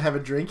 We're going to have a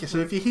drink. So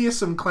if you hear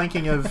some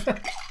clanking of...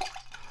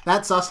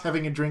 That's us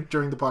having a drink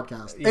during the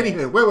podcast. Yeah.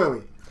 Anywho, where were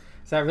we?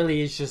 So it really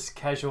is just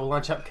casual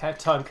lunchtime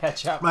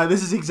catch up. No,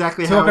 this is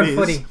exactly how it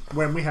is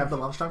when we have the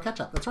lunchtime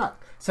catch up. That's right.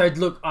 So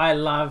look, I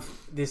love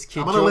this kid.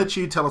 I'm going to let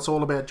you tell us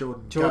all about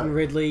Jordan. Jordan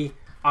Ridley.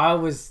 I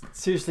was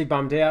seriously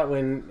bummed out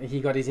when he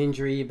got his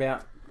injury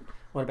about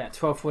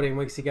 12, 14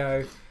 weeks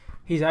ago.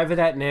 He's over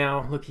that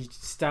now. Look, he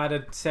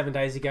started 7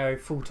 days ago,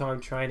 full-time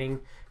training.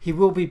 He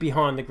will be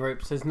behind the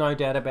groups. There's no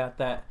doubt about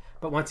that.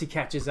 But once he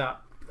catches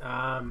up,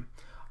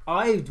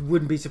 I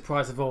wouldn't be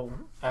surprised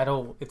at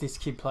all if this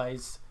kid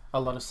plays a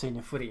lot of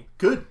senior footy.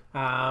 Good.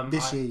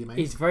 This year, you mean?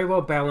 He's very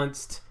well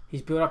balanced.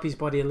 He's built up his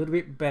body a little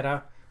bit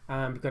better.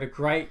 He's got a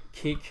great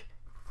kick,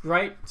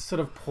 great sort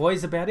of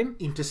poise about him.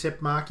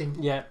 Intercept marking.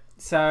 Yeah.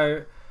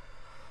 So,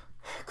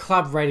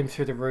 club rate him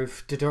through the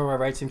roof. Dodoro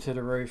rates him through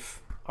the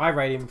roof. I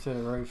rate him through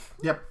the roof.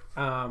 Yep.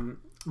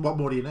 What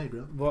more do you need,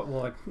 really? What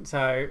more?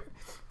 So,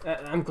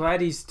 I'm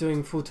glad he's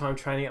doing full-time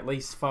training at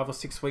least 5 or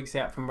 6 weeks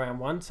out from round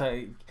 1.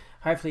 So,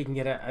 hopefully he can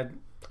get a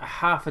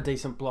half a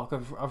decent block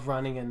of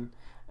running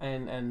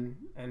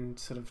and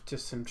sort of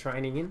just some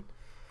training in.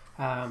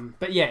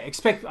 But yeah,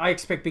 I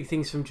expect big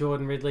things from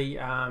Jordan Ridley.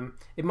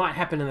 It might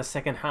happen in the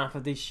second half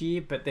of this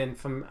year, but then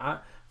from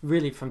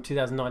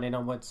 2019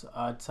 onwards,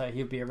 I'd say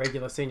he'll be a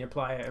regular senior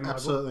player.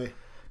 Absolutely.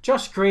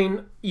 Josh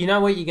Green, you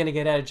know what you're going to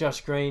get out of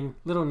Josh Green.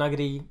 Little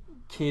nuggety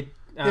kid.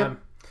 Yep.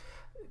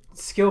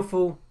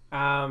 Skillful.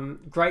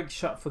 Great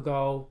shot for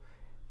goal.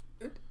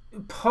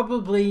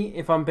 Probably,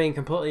 if I'm being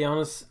completely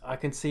honest, I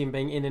can see him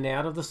being in and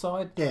out of the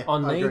side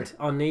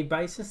on need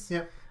basis,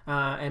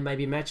 and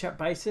maybe matchup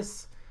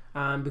basis,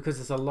 because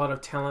there's a lot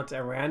of talent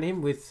around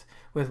him with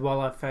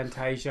Waller,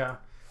 Fantasia,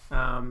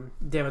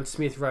 Devon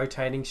Smith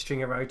rotating,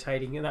 Stringer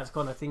rotating, and that's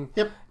kind of thing.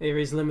 Yep. There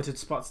is limited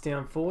spots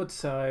down forward,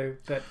 so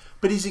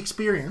but he's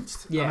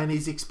experienced. Yeah. I mean,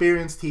 he's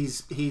experienced.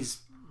 He's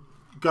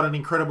got an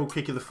incredible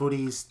kick of the foot.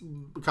 He's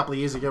a couple of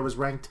years ago was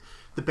ranked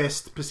the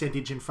best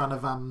percentage in front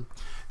of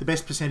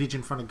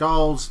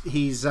goals.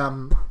 He's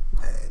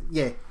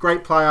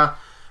great player,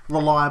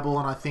 reliable,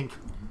 and I think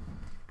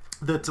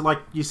that, like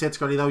you said,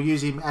 Scotty, they'll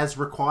use him as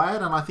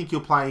required, and I think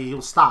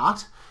he'll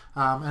start.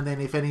 And then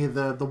if any of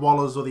the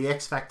Wallers or the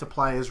X Factor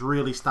players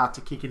really start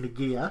to kick into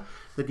gear,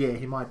 that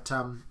he might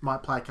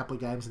play a couple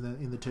of games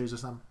in the twos or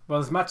something. Well,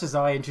 as much as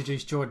I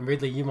introduced Jordan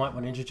Ridley, you might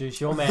want to introduce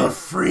your man. The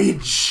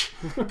fridge,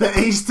 the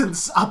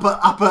Eastern's upper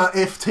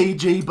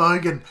FTG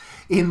bogan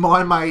in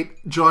my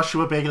mate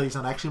Joshua Begley. He's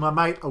not actually my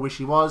mate. I wish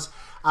he was.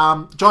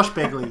 Josh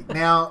Begley.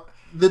 Now,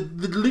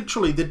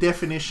 literally the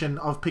definition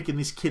of picking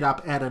this kid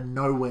up out of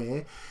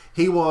nowhere.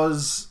 He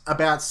was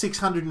about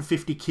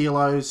 650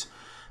 kilos.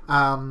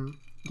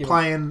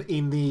 Playing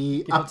in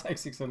the give or take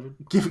 600.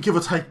 Give or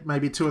take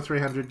maybe 200 or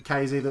 300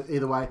 Ks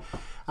either way.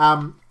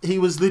 He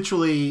was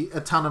literally a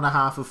ton and a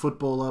half of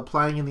footballer,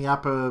 playing in the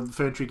upper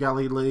Ferntree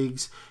Gully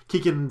leagues,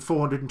 kicking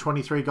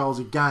 423 goals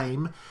a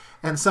game.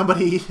 And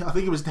somebody, I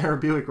think it was Darren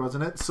Buick,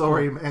 wasn't it, saw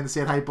him and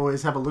said, "Hey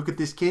boys, have a look at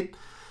this kid."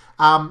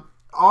 I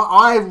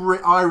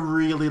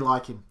really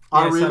like him.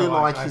 I really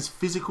like his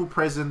physical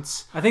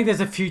presence. I think there's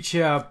a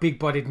future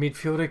big-bodied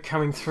midfielder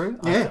coming through.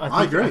 Yeah,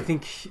 I agree.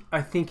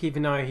 I think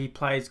even though he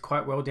plays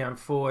quite well down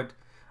forward,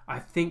 I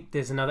think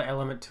there's another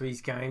element to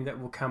his game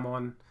that will come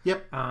on.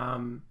 Yep.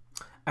 And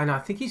I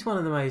think he's one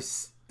of the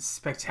most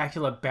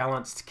spectacular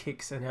balanced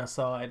kicks in our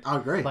side. I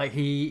agree. Like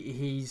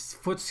his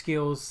foot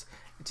skills,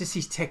 just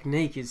his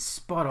technique is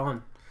spot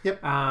on.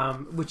 Yep.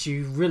 Which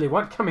you really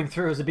want coming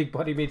through as a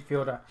big-body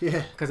midfielder.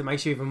 Yeah. Because it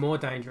makes you even more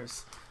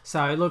dangerous.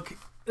 So look,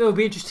 it'll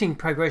be interesting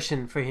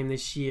progression for him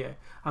this year.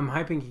 I'm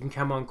hoping he can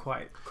come on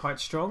quite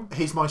strong.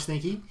 He's my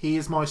sneaky. He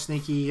is my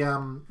sneaky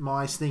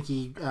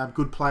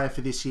good player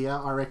for this year.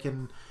 I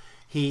reckon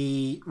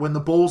when the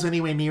ball's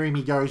anywhere near him,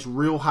 he goes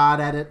real hard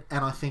at it.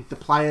 And I think the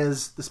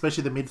players,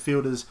 especially the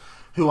midfielders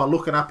who are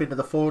looking up into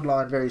the forward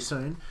line very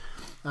soon,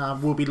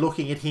 will be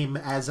looking at him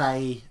as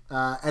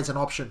an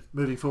option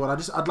moving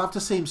forward. I'd love to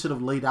see him sort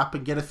of lead up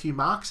and get a few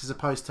marks as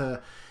opposed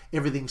to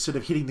everything sort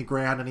of hitting the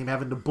ground and him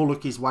having to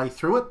bullock his way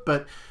through it.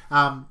 But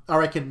I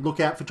reckon look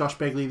out for Josh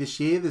Begley this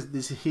year.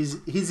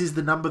 His is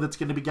the number that's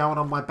going to be going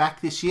on my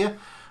back this year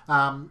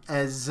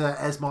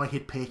as my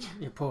hit pick.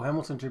 Yeah, Paul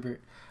Hamilton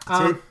tribute.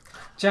 That's it.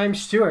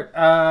 James Stewart.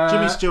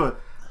 Jimmy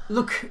Stewart.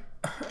 Look,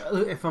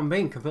 if I'm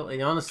being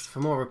completely honest,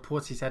 from all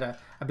reports, he's had a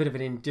bit of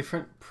an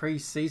indifferent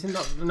pre-season.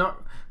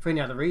 Not for any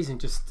other reason,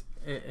 just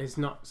has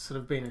not sort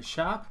of been as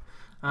sharp.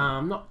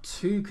 I'm not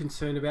too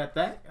concerned about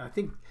that. I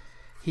think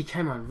he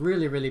came on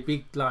really, really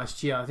big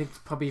last year. I think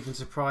probably even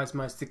surprised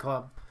most of the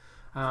club.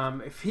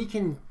 If he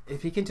can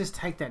just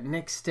take that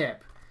next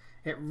step,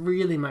 it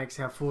really makes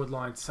our forward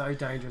line so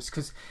dangerous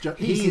because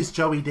he is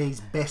Joey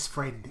D's best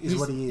friend. Is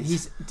what he is.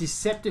 He's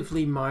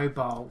deceptively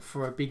mobile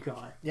for a big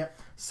guy. Yep.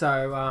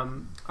 So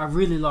I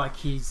really like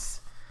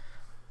his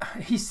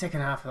second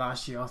half of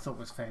last year. I thought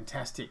was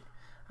fantastic.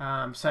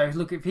 So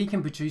look, if he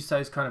can produce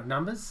those kind of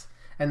numbers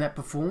and that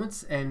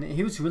performance, and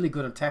he was really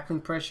good at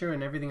tackling pressure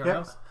and everything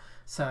else.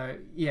 So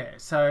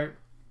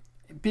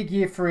big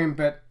year for him,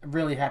 but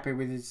really happy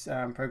with his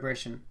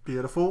progression.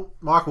 Beautiful.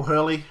 Michael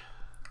Hurley.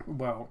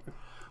 Well,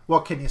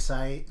 what can you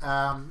say?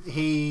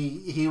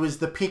 He was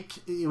the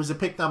pick. It was a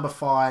pick number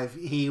 5.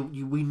 We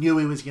knew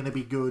he was going to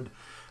be good,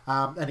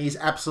 and he's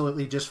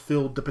absolutely just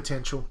filled the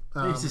potential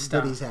he's a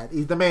star. that he's had.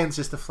 The man's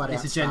just a flat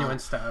out. He's a genuine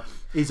star.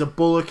 He's a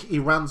bullock. He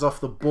runs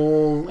off the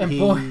ball.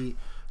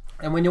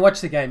 And when you watch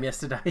the game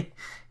yesterday,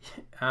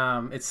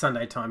 it's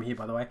Sunday time here,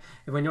 by the way.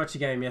 When you watch the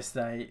game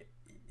yesterday,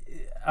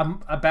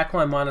 a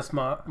backline minus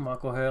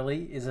Michael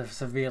Hurley is a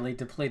severely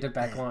depleted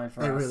backline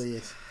for us. It really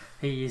is.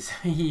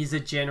 He is a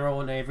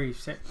general in every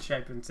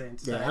shape and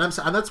sense. Yeah,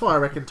 and that's why I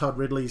reckon Todd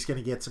Ridley is going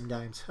to get some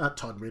games.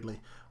 Todd Ridley.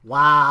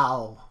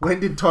 Wow. When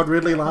did Todd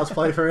Ridley last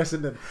play for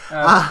Essendon?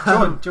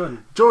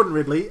 Jordan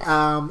Ridley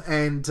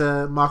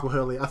and Michael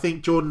Hurley. I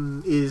think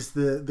Jordan is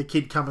the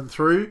kid coming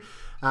through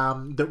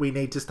that we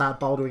need to start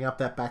bouldering up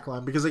that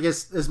backline, because I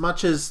guess as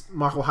much as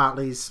Michael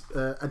Hartley's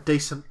a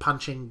decent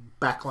punching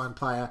backline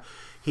player,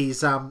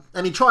 he's and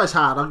he tries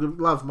hard. I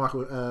love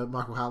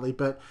Michael Hartley,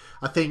 but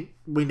I think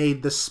we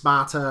need the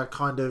smarter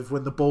kind of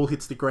when the ball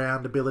hits the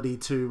ground ability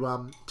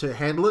to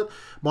handle it.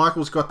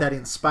 Michael's got that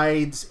in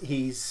spades.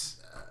 He's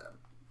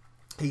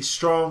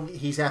strong.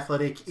 He's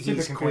athletic.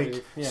 He's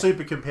quick.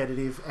 Super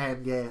competitive,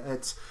 and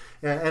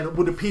and it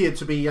would appear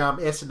to be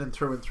Essendon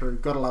through and through.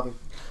 Gotta love him.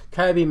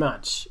 Kobe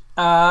Much.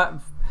 I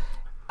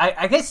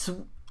guess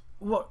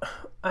what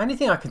only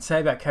thing I can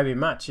say about Kobe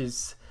Much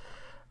is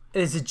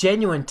there's a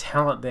genuine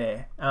talent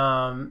there.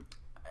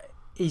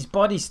 His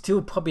body's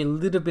still probably a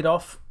little bit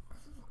off,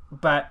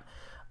 but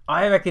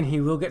I reckon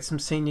he will get some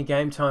senior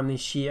game time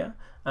this year.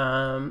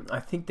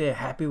 I think they're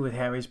happy with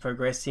how he's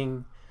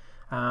progressing.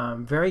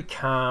 Very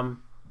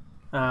calm,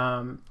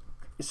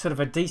 sort of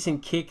a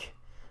decent kick.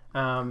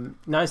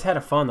 knows how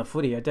to find the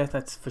footy.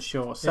 That's for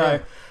sure.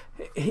 So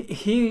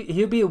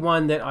he'll be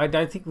one that I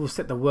don't think will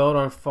set the world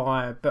on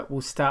fire, but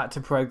will start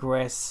to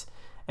progress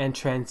and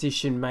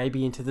transition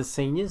maybe into the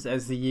seniors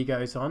as the year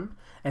goes on,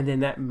 and then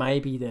that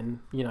maybe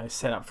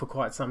set up for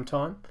quite some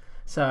time.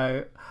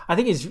 So I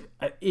think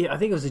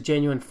it was a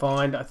genuine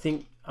find. I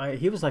think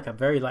he was like a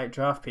very late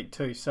draft pick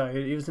too. So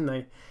he was in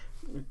the,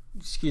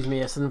 excuse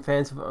me, Essendon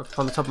fans,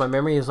 from the top of my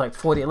memory, he was like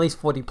 40, at least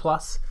 40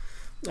 plus.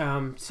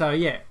 So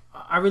yeah,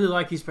 I really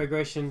like his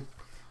progression.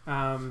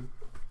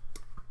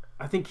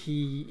 I think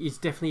he is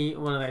definitely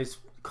one of those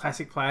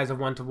classic players I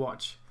want to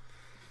watch.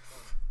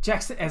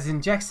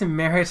 Jackson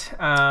Merritt.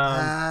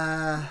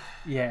 And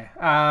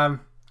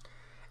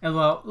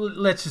well,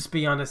 let's just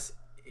be honest.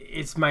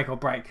 It's make or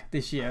break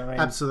this year. I mean,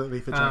 absolutely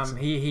for Jackson.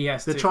 He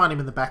has. They're trying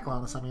him in the back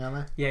line or something,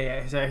 aren't they?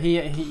 Yeah. So he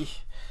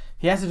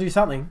has to do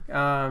something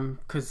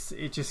because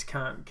it just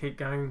can't keep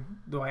going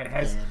the way it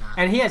has. Yeah, no.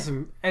 And he has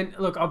some. And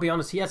look, I'll be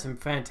honest. He had some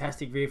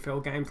fantastic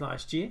VFL games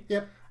last year.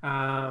 Yep.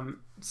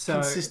 So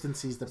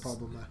consistency is the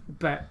problem,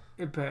 though.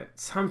 But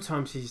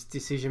sometimes his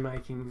decision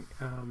making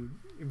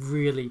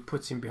really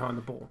puts him behind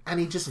the ball, and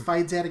he just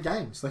fades out of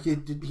games. Like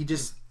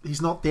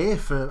he's not there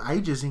for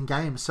ages in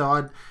games.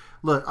 So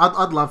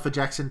I'd love for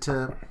Jackson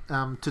to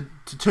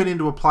turn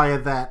into a player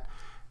that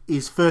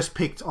is first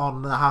picked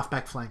on the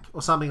halfback flank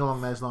or something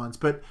along those lines.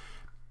 But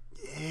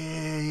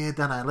don't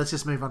know. Let's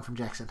just move on from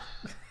Jackson.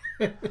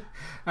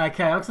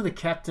 Okay, on to the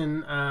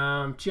captain.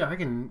 I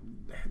reckon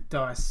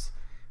Dice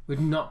would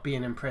not be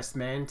an impressed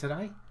man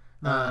today.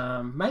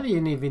 Maybe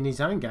even in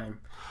his own game.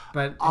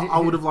 But I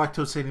would have liked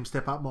to have seen him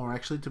step up more,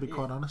 actually, to be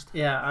quite honest.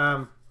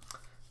 Yeah,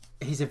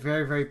 he's a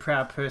very, very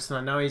proud person.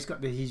 I know he's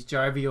got his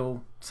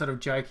jovial, sort of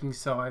joking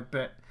side,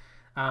 but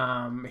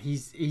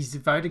he's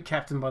voted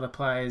captain by the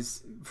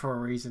players for a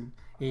reason.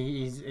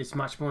 It's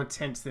much more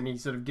intense than he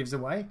sort of gives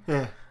away.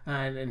 Yeah.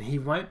 And he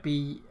won't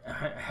be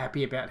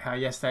happy about how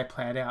yesterday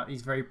played out.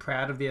 He's very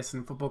proud of the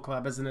Essendon Football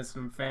Club as an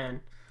Essendon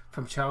fan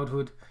from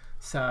childhood.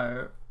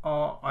 So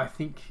I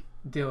think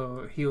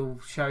he'll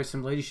show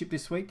some leadership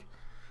this week.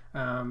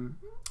 But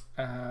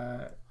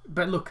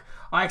look,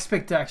 I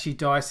expect actually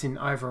Dyson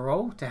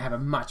overall to have a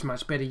much,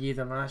 much better year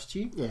than last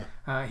year.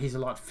 Yeah. He's a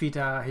lot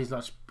fitter. He's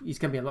going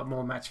to be a lot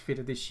more match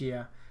fitter this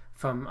year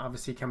from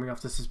obviously coming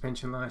off the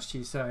suspension last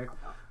year. So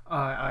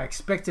I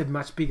expected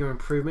much bigger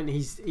improvement.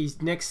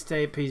 His next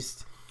step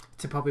is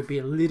to probably be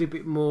a little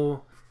bit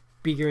more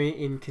bigger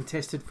in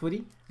contested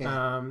footy.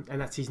 Yeah.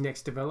 And that's his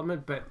next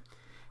development. But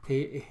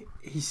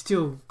he's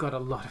still got a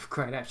lot of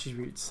great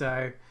attributes.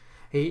 So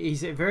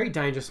he's a very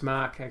dangerous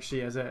mark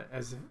actually as a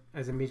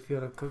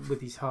midfielder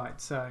with his height.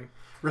 So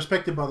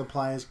respected by the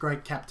players,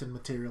 great captain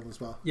material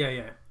as well.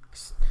 Yeah.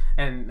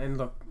 And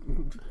look,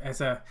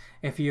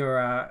 if you're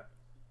a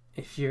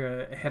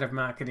head of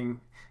marketing,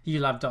 you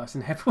love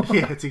Dyson Heppel.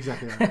 Yeah, that's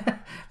exactly right.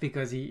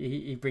 Because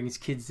he brings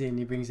kids in,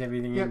 he brings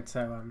everything in.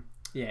 So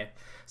yeah.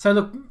 So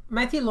look,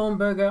 Matthew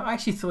Lornberger, I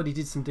actually thought he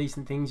did some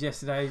decent things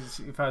yesterday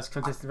if I was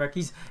contesting ruck.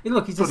 His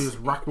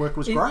ruck work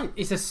was great.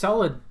 He's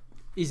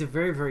a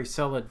very, very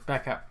solid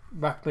backup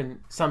ruckman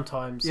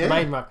sometimes,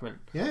 main ruckman.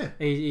 Yeah.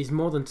 He's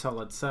more than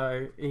solid.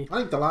 So I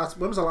think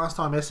when was the last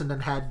time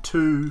Essendon had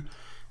two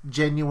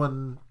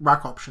genuine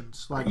ruck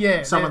options?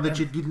 Like someone that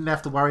you didn't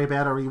have to worry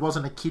about, or he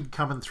wasn't a kid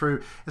coming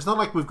through. It's not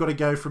like we've got to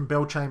go from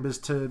Bell Chambers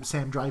to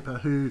Sam Draper,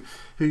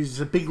 who's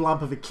a big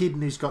lump of a kid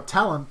and who's got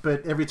talent,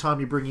 but every time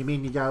you bring him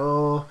in, you go,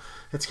 oh,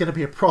 it's going to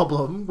be a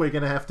problem. We're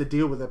going to have to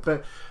deal with it.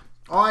 But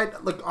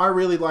I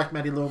really like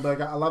Matty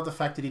Leuenberger. I love the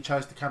fact that he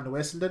chose to come to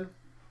Essendon.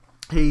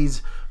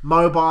 He's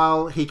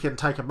mobile. He can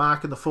take a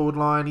mark in the forward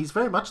line. He's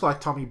very much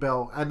like Tommy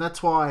Bell, and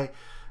that's why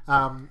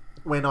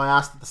when I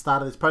asked at the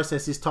start of this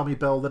process, is Tommy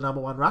Bell the number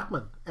one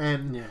ruckman?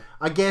 And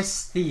I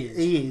guess he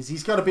is.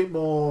 He's got a bit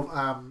more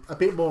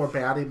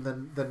about him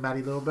than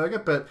Matty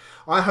Leuenberger, but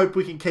I hope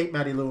we can keep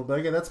Matty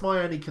Leuenberger. That's my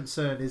only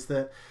concern, is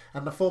that,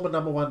 and the former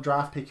number one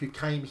draft pick who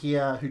came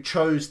here, who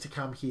chose to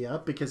come here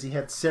because he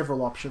had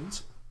several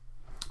options,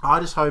 I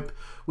just hope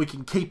we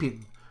can keep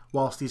him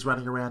whilst he's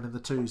running around in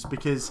the twos,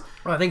 because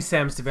I think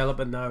Sam's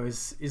development though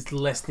is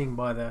lessening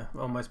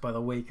almost by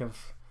the week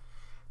of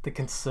the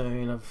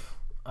concern of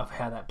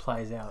how that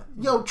plays out.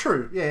 Yeah,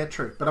 true. Yeah,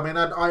 true. But I mean,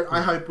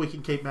 I hope we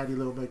can keep Matty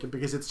Leuenberger,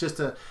 because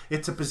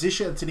it's a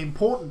position, it's an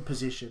important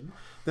position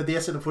that the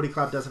Essendon Footy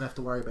Club doesn't have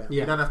to worry about.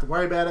 You don't have to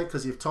worry about it,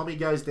 because if Tommy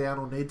goes down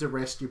or needs a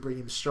rest, you bring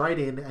him straight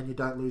in and you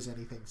don't lose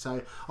anything.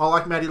 So I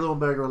like Matty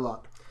Leuenberger a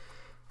lot.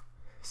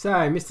 So,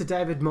 Mr.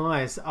 David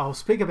Myers. I'll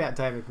speak about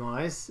David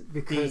Myers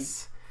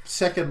because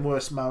second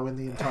worst mo in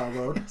the entire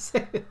world.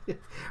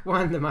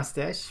 One, the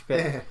mustache,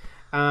 but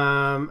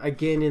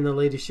again in the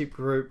leadership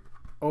group,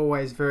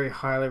 always very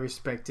highly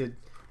respected,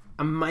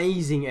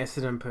 amazing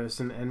Essendon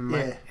person,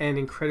 and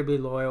incredibly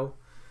loyal.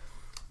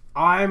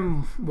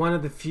 I'm one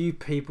of the few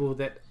people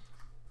that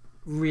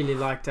really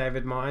like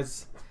David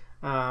Myers.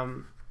 I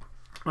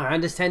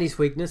understand his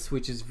weakness,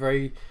 which is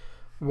very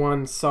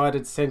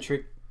one-sided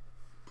centric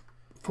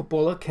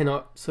footballer,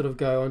 cannot sort of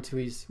go onto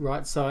his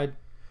right side.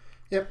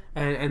 Yep.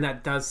 And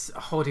that does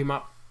hold him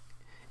up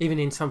even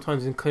in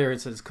sometimes in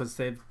clearances because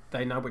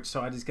they know which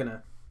side is going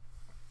to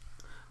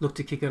look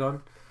to kick it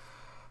on.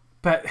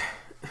 But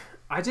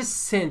I just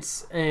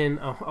sense, and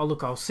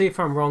I'll see if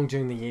I'm wrong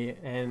during the year,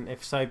 and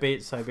if so be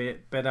it, so be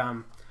it. But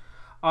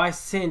I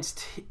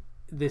sensed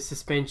the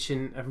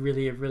suspension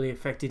really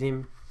affected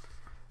him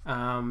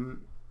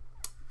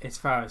as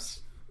far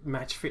as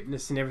match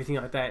fitness and everything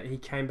like that. He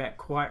came back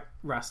quite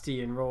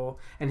rusty and raw,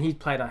 and he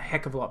played a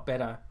heck of a lot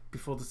better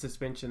before the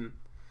suspension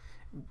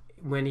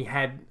when he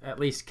had at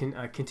least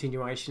a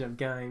continuation of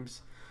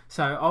games.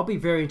 So I'll be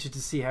very interested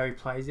to see how he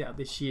plays out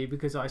this year,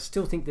 because I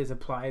still think there's a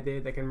player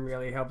there that can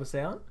really help us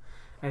out.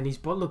 And his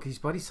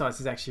body size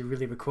is actually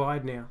really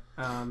required now.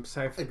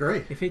 So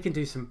if he can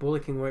do some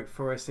bullocking work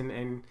for us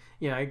and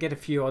get a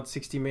few odd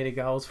 60-metre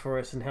goals for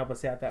us and help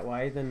us out that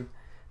way, then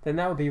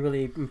that would be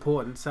really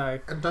important. So,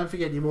 and don't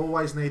forget, you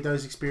always need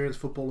those experienced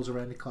footballers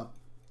around your club.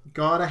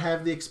 Got to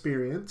have the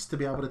experience to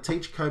be able to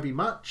teach Kobe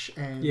Much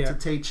and to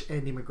teach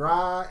Andy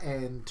McGrath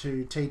and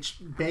to teach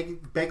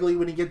Begley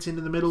when he gets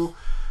into the middle.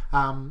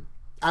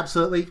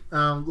 Absolutely.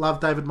 Love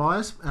David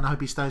Myers, and I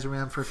hope he stays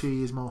around for a few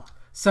years more.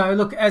 So,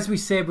 look, as we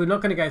said, we're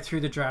not going to go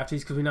through the drafties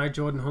because we know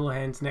Jordan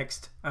Houlihan's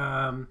next.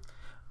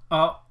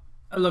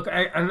 Look,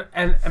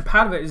 and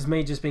part of it is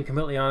me just being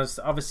completely honest.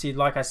 Obviously,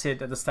 like I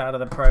said at the start of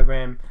the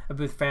program,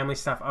 with family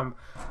stuff, I'm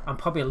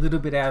probably a little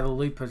bit out of the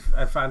loop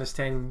of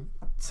understanding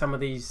some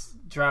of these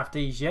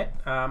draftees yet.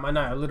 I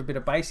know a little bit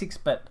of basics,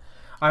 but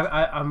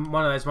I'm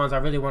one of those ones I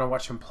really want to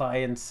watch them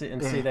play and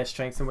see their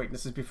strengths and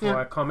weaknesses before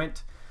I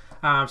comment.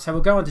 So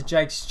we'll go on to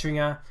Jake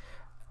Stringer.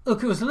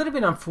 Look, it was a little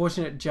bit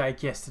unfortunate,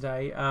 Jake,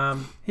 yesterday.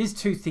 Here's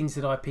two things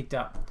that I picked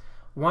up.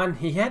 One,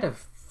 he had a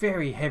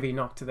very heavy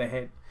knock to the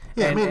head.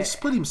 Yeah, he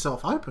split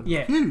himself open.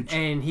 Yeah, huge.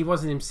 And he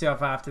wasn't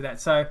himself after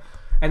that. So,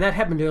 and that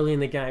happened early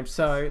in the game.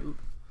 So,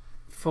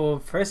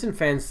 for Essendon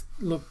fans,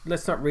 look,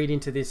 let's not read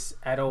into this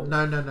at all.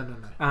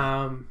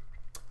 No.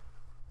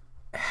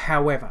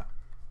 However,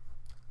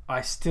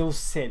 I still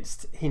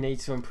sensed he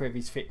needs to improve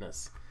his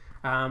fitness.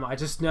 I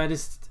just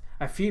noticed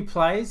a few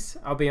plays,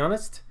 I'll be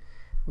honest,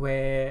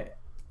 where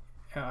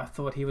I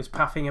thought he was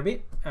puffing a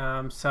bit.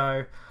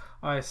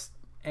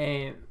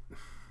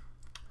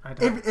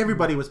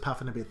 Everybody was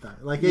puffing a bit though.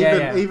 Like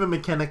even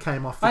McKenna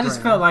came off the ground. I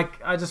just felt like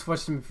I just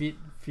watched him a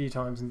few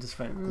times and just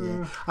went.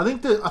 Yeah. I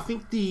think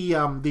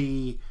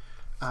the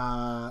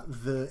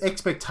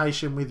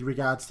expectation with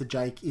regards to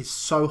Jake is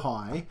so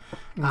high,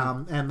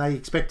 and they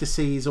expect to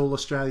see his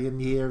All-Australian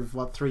year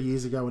of 3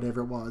 years ago, whatever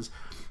it was,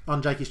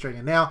 on Jakey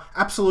Stringer. Now,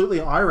 absolutely,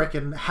 I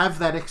reckon, have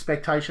that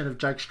expectation of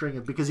Jake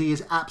Stringer because he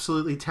is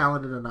absolutely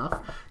talented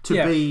enough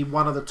to be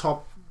one of the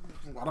top,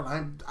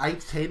 8,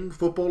 10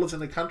 footballers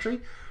in the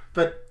country.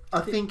 But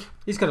I think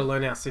he's got to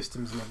learn our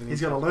systems and everything. He's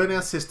got to learn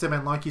our system,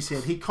 and like you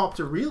said, he copped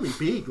a really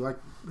big,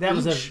 that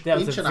was a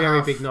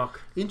very big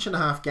knock,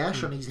 1.5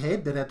 gash on his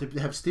head that had to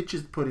have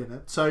stitches put in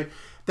it. So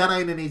that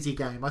ain't an easy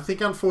game. I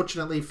think,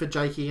 unfortunately for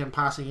Jakey, and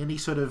passing any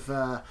sort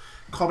of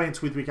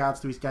comments with regards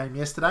to his game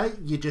yesterday,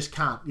 you just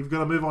can't. You've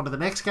got to move on to the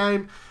next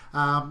game,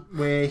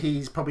 where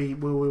he's probably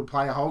will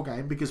play a whole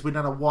game because we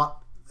don't know what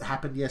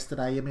happened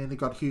yesterday. I mean, he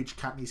got a huge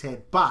cut in his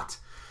head, but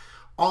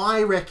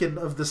I reckon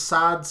of the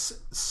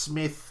Sards,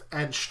 Smith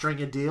and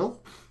Stringer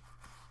deal,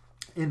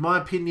 in my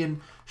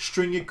opinion,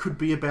 Stringer could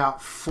be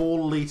about 4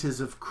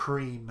 litres of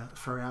cream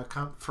for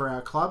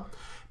our club,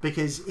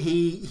 because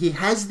he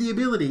has the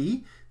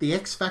ability, the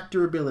X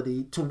factor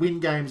ability, to win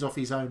games off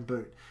his own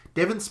boot.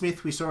 Devon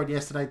Smith, we saw it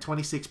yesterday,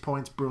 26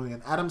 points,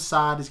 brilliant. Adam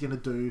Sard is going to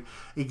do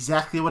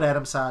exactly what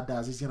Adam Sard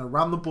does. He's going to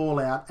run the ball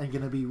out and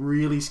going to be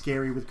really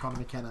scary with Connor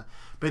McKenna.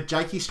 But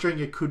Jakey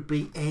Stringer could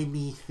be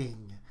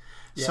anything.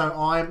 Yeah. So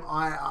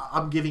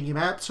I'm giving him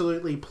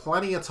absolutely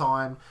plenty of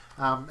time,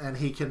 and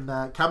he can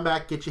come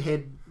back, get your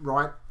head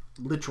right,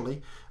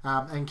 literally,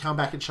 and come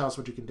back and show us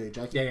what you can do,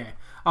 Jake. Yeah.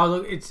 Oh,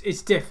 look,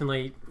 it's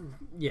definitely,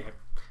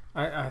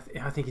 I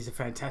think he's a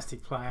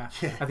fantastic player.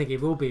 Yeah. I think he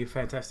will be a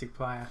fantastic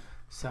player.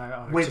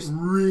 So went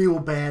real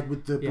bad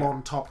with the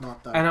blonde top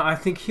knot though, and I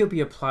think he'll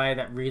be a player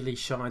that really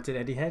shines at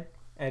Etihad.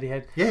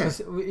 Yeah, because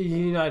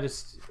you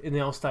noticed in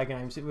the All-Star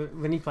games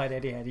when he played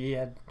Etihad, he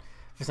had.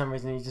 For some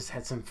reason, he just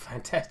had some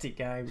fantastic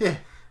games.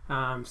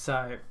 Yeah.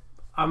 So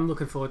I'm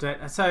looking forward to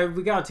it. So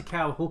we go on to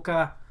Cale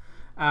Hooker.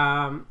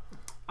 I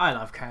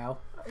love Cale.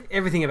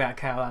 Everything about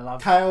Cale I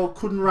love. Cale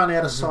couldn't run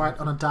out of sight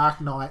on a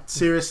dark night.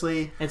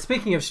 Seriously. And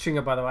speaking of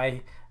Stringer, by the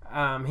way,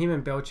 him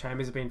and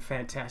Belchambers have been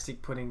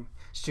fantastic putting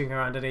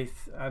Stringer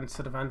underneath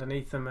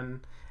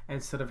them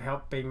and sort of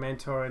help being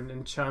mentor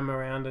and show him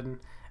around. And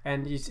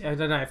I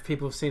don't know if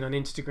people have seen on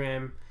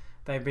Instagram,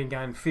 they've been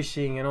going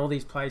fishing and all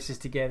these places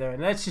together,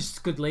 and that's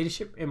just good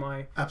leadership in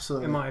my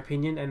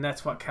opinion, and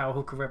that's what Cale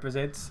Hooker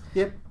represents.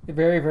 Yep, a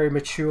very, very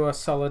mature,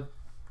 solid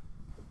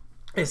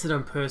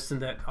Essendon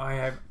person that I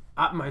have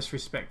utmost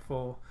respect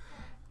for.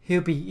 He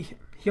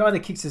either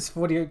kicks his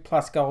 40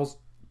 plus goals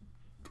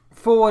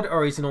forward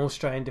or he's an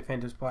All-Australian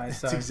defenders player.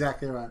 That's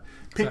exactly right.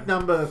 Pick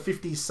number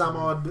 50 some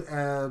odd,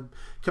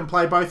 can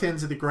play both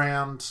ends of the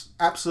ground.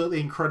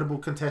 Absolutely incredible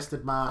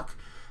contested mark.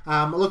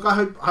 Look, I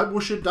hope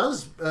Woodshire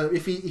does.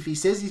 If he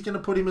says he's going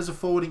to put him as a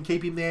forward and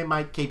keep him there,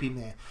 mate, keep him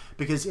there.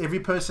 Because every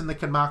person that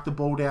can mark the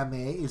ball down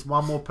there is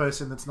one more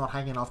person that's not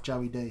hanging off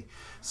Joey D.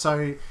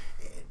 So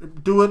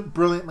do it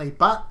brilliantly.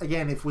 But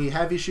again, if we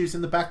have issues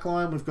in the back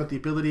line, we've got the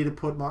ability to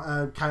put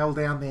Kale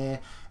down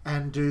there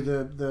and do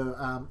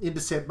the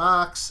intercept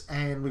marks,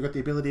 and we've got the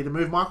ability to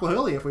move Michael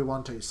Hurley if we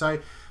want to. So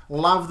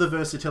love the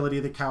versatility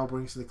that Kale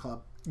brings to the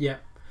club. Yeah.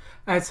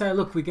 And so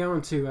look, we go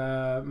on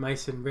to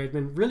Mason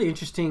Redmond. Really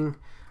interesting.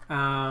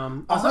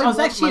 I was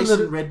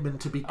actually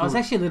Redmond to be good. I was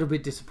actually a little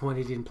bit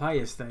disappointed he didn't play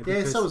yesterday.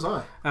 Yeah, so was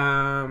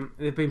I.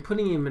 They've been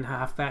putting him in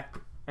halfback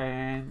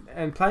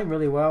and playing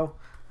really well.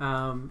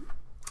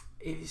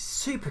 He's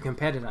super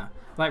competitor,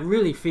 like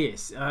really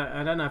fierce.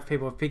 I don't know if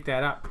people have picked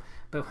that up,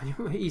 but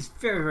he's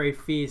very, very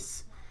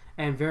fierce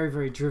and very,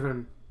 very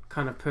driven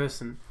kind of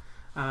person.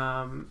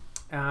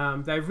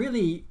 They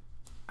really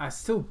are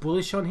still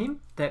bullish on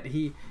him that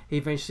he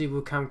eventually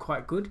will come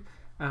quite good.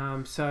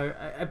 So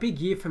a big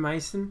year for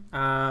Mason.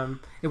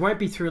 It won't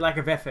be through lack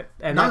of effort.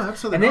 And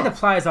absolutely and they're the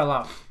players I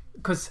love.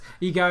 Because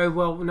you go,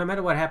 well, no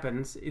matter what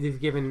happens,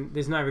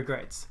 there's no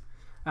regrets.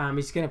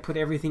 He's going to put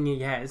everything he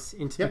has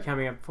into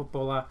becoming a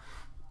footballer.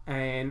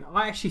 And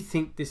I actually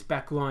think this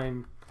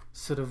backline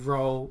sort of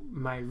role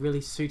may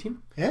really suit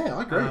him. Yeah,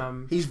 I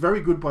agree. He's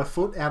very good by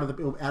foot out of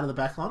the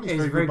back line. He's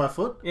very good by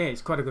foot. Yeah,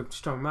 he's quite a good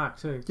strong mark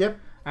too. Yep.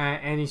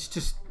 And he's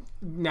just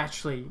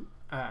naturally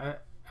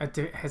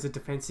has a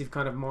defensive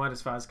kind of mind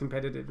as far as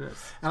competitiveness.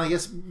 And I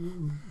guess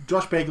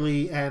Josh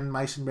Begley and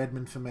Mason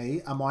Redmond for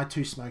me are my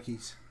two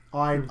smokies.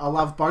 I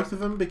love both of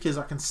them because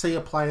I can see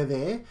a player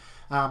there.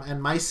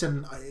 And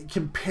Mason,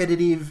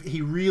 competitive.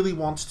 He really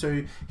wants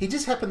to. He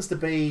just happens to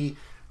be,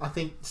 I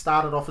think,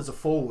 started off as a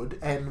forward,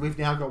 and we've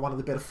now got one of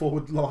the better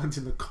forward lines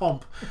in the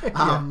comp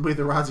with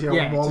Orazio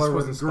and Waller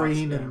and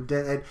Green, and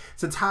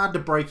so it's hard to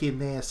break in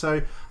there.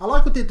 So I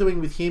like what they're doing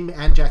with him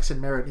and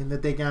Jackson Merritt in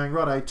that they're going,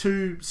 righto,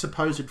 two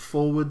supposed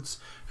forwards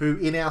who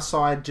in our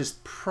side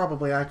just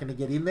probably aren't going to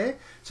get in there.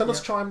 So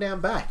let's try them down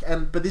back.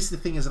 But this is the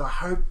thing is that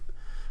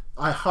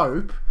I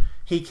hope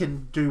he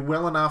can do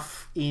well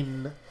enough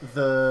in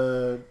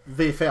the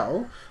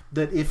VFL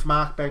that if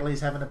Mark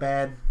Bagley's having a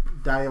bad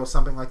day or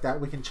something like that,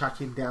 we can chuck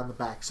him down the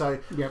back. So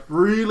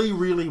really,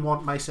 really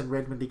want Mason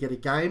Redmond to get a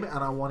game, and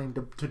I want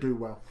him to do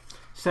well.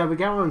 So we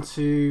go on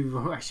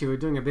to, actually we're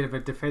doing a bit of a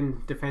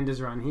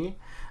defenders run here.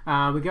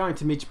 We're going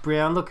to Mitch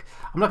Brown. Look,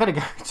 I'm not going to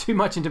go too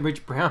much into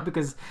Mitch Brown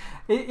because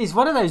he's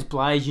one of those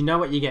players, you know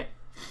what you get.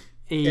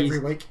 Every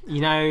week.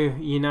 You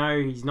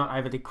know he's not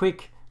overly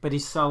quick, but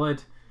he's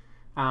solid.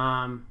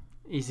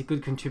 He's a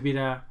good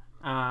contributor.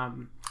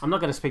 I'm not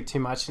going to speak too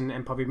much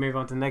and probably move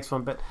on to the next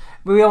one, but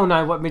we all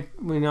know what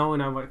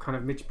kind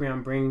of Mitch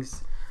Brown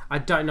brings. I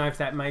don't know if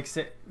that makes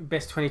it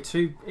best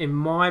 22. In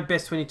my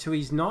best 22,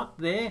 he's not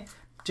there,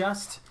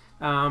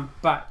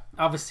 but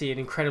obviously an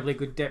incredibly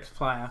good depth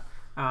player.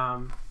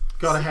 Got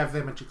to have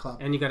them at your club,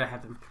 and you got to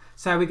have them.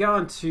 So we go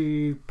on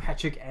to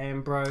Patrick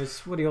Ambrose.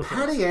 What are your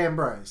thoughts? Paddy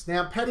Ambrose.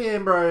 Now, Paddy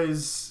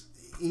Ambrose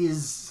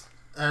is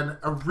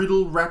a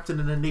riddle wrapped in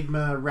an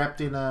enigma,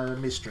 wrapped in a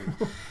mystery,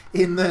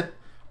 in that.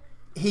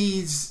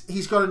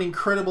 He's got an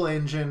incredible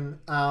engine.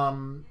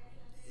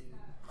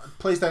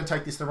 Please don't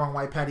take this the wrong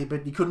way, Paddy,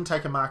 but you couldn't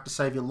take a mark to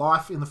save your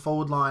life in the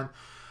forward line.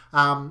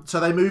 So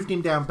they moved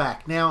him down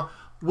back. Now,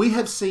 we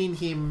have seen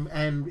him,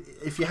 and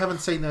if you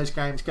haven't seen those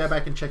games, go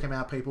back and check them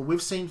out, people.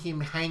 We've seen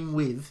him hang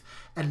with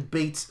and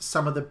beat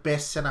some of the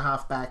best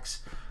centre-half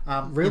backs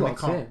in the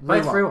comp. Yeah.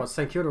 Both Rewalds,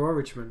 St Kilda or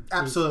Richmond.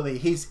 Absolutely.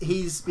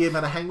 He's been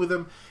able to hang with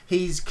them.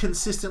 He's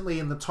consistently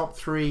in the top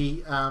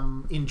 3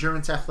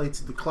 endurance athletes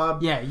at the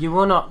club. Yeah, you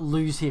will not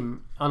lose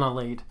him on a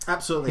lead.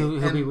 Absolutely.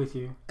 He'll be with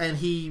you. And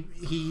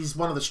he's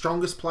one of the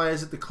strongest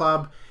players at the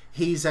club.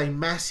 He's a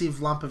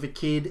massive lump of a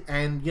kid,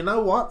 and you know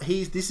what?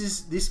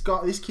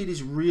 This kid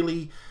is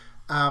really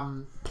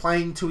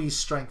playing to his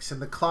strengths,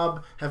 and the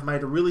club have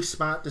made a really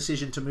smart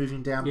decision to move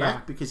him down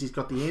back because he's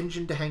got the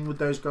engine to hang with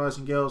those guys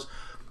and girls.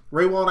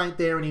 Rewalt ain't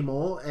there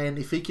anymore, and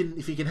if he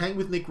can hang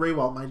with Nick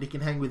Rewalt, mate, he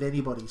can hang with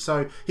anybody.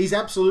 So he's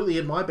absolutely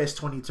in my best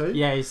 22.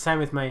 Yeah, he's same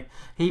with me.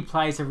 He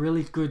plays a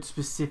really good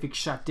specific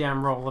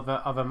shutdown role of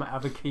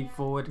a key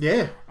forward.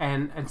 Yeah,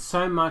 and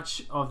so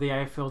much of the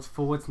AFL's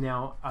forwards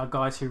now are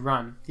guys who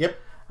run. Yep.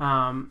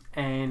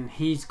 And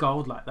he's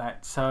gold like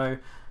that. So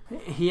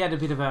he had a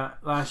bit of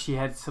last year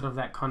had sort of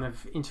that kind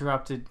of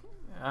interrupted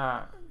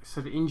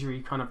sort of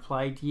injury kind of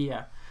plagued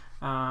year.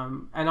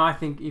 And I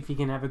think if he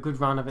can have a good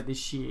run of it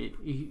this year,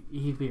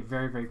 he'd be a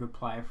very, very good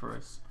player for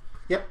us.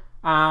 Yep.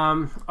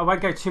 I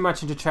won't go too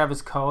much into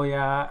Travis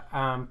Collier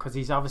because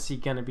he's obviously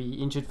going to be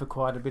injured for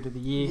quite a bit of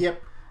the year.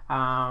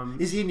 Yep.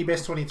 Is he in your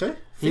best 22?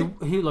 He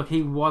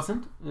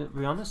wasn't, to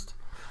be honest.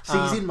 See,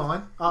 he's in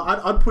mine.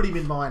 I'd put him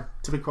in mine,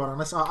 to be quite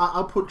honest.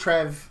 I'll put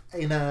Trav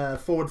in a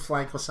forward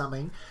flank or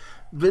something.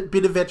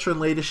 Bit of veteran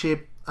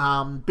leadership,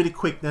 bit of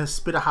quickness,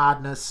 bit of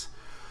hardness.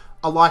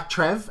 I like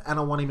Trav, and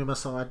I want him in my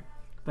side.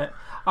 But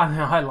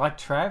I like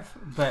Trav,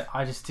 but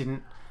I just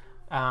didn't.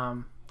 Have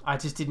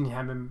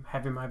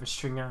him over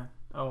Stringer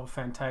or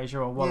Fantasia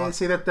or Waller. Yeah,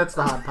 see that's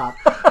the hard part.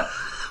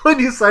 when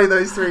you say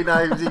those three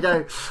names, you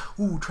go,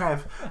 "Ooh,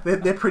 Trav,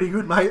 they're pretty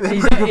good, mate. They're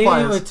He's, pretty good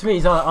players." to me,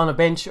 he's on a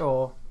bench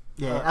or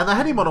Yeah, and they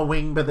had him on a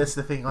wing, but that's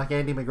the thing. Like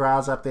Andy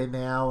McGrath's up there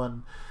now,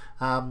 and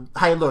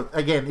hey, look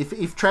again.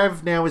 If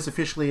Trav now is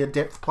officially a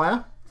depth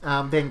player,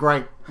 then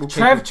great. We'll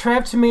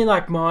Trav to me,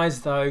 like Myers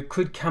though,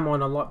 could come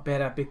on a lot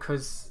better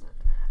because,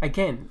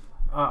 again,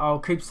 I'll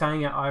keep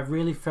saying it. I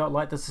really felt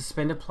like the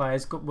suspended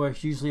players were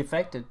hugely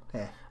affected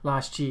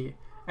last year,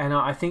 and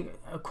I think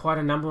quite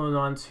a number of the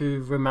ones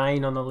who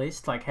remain on the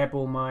list, like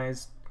Hebbel,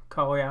 Myers,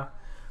 Collier,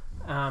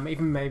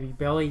 even maybe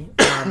Belly,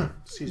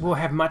 will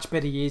have much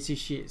better years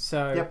this year.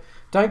 So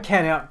don't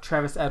count out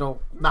Travis at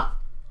all. No.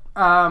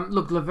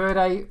 Look,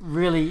 Laverde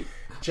really...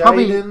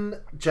 Jaden.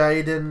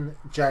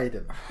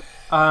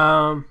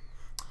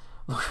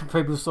 Look,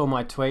 people saw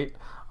my tweet.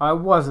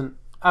 I'm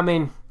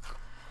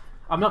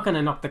not going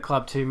to knock the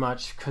club too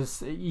much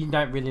because you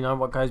don't really know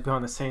what goes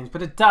behind the scenes,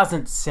 but it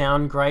doesn't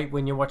sound great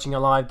when you're watching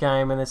a live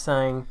game and they're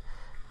saying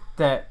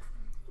that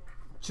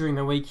during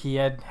the week he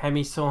had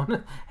hammy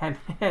sore and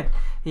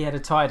he had a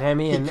tight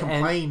hammy. He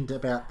complained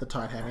about the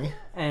tight hammy.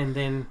 And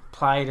then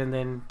played and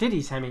then did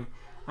his hammy.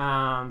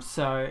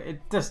 So it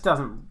just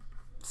doesn't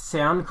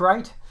sound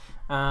great.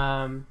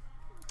 But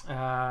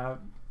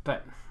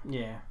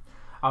yeah,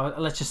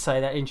 let's just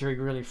say that injury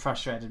really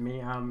frustrated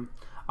me.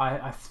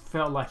 I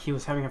felt like he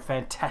was having a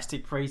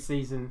fantastic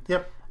preseason.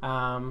 Yep.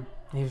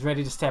 He was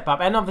ready to step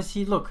up, and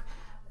obviously, look,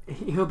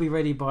 he'll be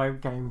ready by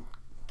game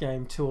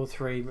 2 or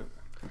 3.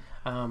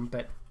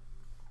 But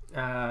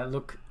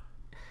look,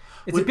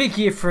 it's a big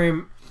year for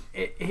him.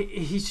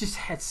 He's just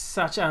had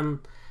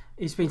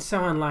he's been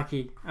so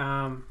unlucky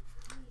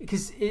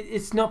because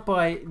it's not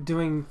by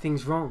doing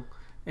things wrong.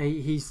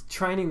 He's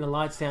training the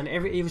lights down.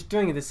 He was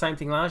doing the same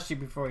thing last year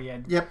before he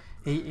had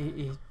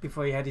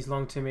before he had his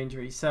long-term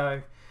injury.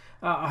 So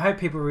I hope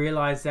people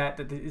realise that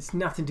it's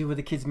nothing to do with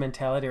the kid's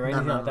mentality or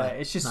anything like that.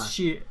 It's just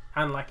sheer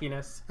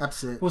unluckiness.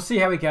 Absolutely. We'll see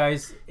how he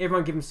goes.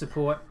 Everyone give him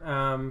support.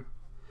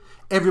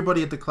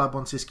 Everybody at the club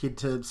wants this kid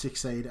to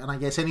succeed, and I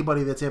guess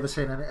anybody that's ever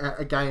seen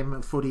a game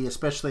of footy,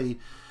 especially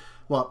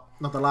not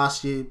the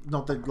last game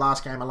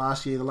of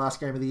last year, the last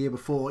game of the year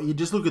before, you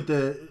just look at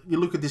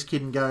this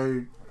kid and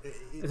go,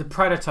 it's a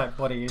prototype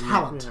body.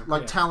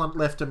 Talent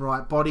left and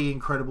right, body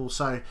incredible.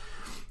 So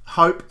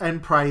hope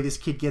and pray this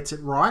kid gets it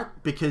right,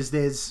 because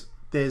there's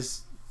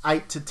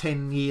 8 to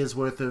 10 years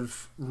worth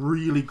of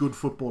really good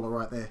footballer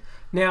right there.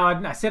 Now,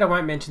 I said I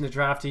won't mention the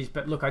draftees,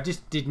 but look, I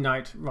just did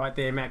note right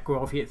there, Matt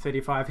Guelph at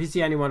 35. He's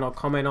the only one I'll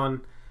comment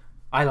on.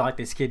 I like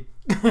this kid.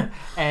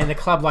 And the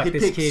club like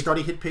this kid.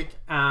 Scotty hit pick.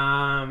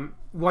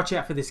 Watch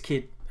out for this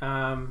kid.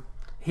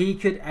 He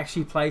could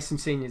actually play some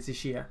seniors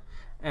this year.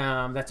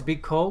 That's a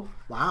big call.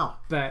 Wow.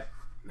 But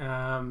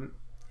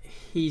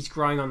he's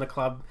growing on the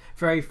club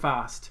very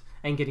fast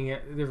and getting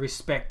the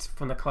respect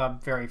from the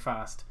club very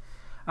fast.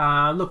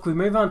 Look, we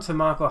move on to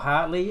Michael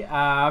Hartley. Look,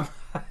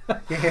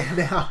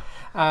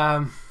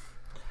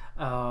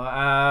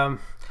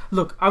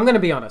 I'm going to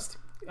be honest.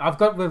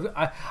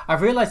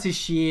 I've realised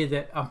this year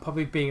that I'm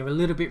probably being a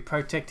little bit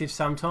protective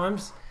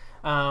sometimes,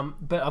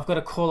 but I've got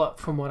to call up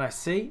from what I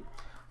see.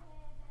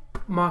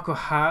 Michael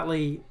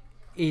Hartley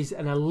is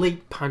an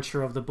elite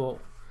puncher of the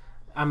ball.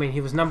 I mean, he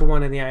was number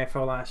 1 in the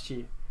AFL last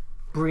year.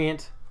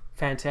 Brilliant,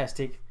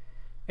 fantastic.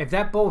 If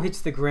that ball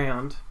hits the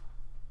ground,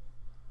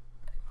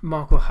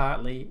 Michael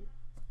Hartley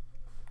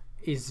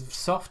is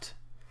soft,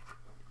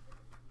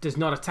 does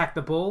not attack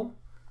the ball,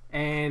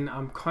 and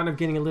I'm kind of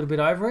getting a little bit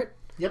over it.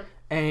 Yep.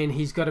 And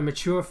he's got to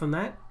mature from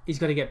that. He's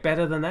got to get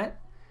better than that.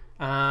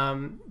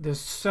 There's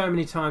so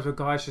many times where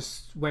guys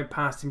just went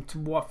past him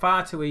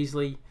far too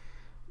easily,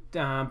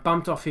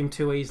 bumped off him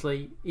too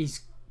easily. You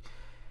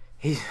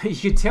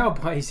could tell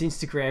by his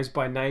Instagrams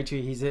by nature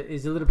he's a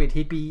little bit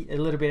hippie, a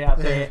little bit out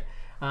there.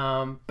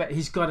 But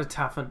he's got to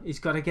toughen. He's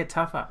got to get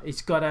tougher.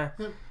 He's got to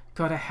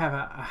have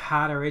a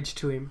harder edge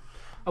to him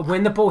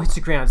when the ball hits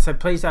the ground. So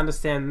please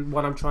understand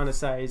what I'm trying to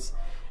say is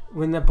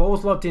when the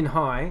ball's lobbed in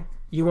high,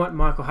 you want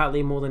Michael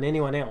Hartley more than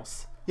anyone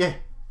else. Yeah.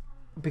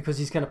 Because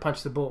he's going to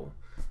punch the ball.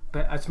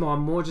 But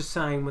I'm more just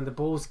saying when the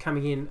ball's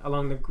coming in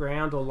along the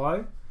ground or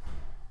low,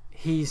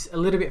 he's a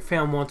little bit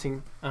found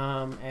wanting.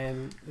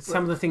 And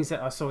some of the things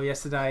that I saw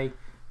yesterday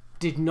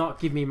did not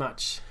give me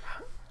much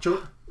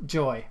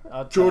joy.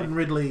 Jordan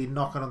Ridley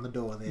knocking on the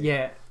door there.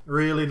 Yeah.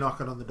 Really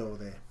knocking on the door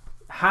there.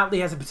 Hartley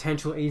has a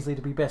potential easily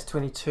to be best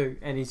 22,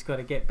 and he's got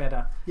to get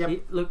better.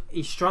 Yep.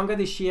 He's stronger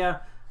this year,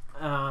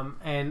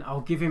 and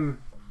I'll give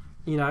him,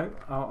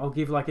 I'll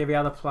give like every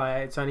other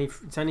player. It's only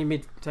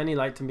late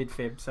to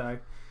mid-Feb, so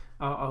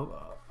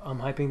I'm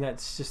hoping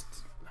that's just.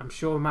 I'm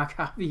sure Mark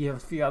Harvey and a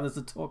few others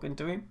are talking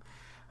to him,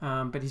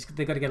 but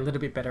they've got to get a little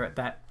bit better at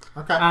that.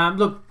 Okay.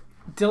 Look,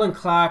 Dylan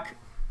Clark,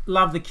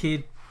 love the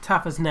kid,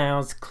 tough as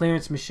nails,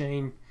 clearance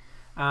machine,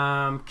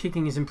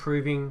 kicking is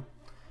improving.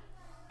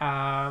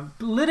 A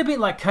little bit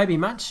like Kobe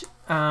Much,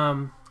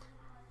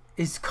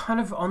 is kind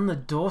of on the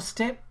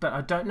doorstep, but I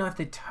don't know if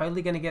they're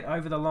totally going to get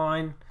over the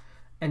line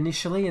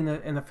initially in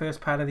the first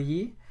part of the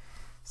year.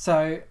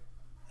 So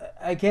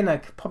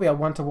again, probably a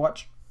one to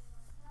watch.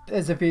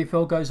 as the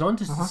VFL goes on,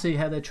 just to see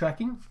how they're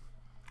tracking.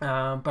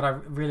 But I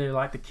really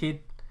like the kid.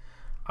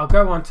 I'll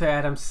go on to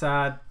Adam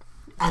Sard.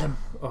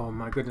 Oh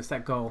my goodness,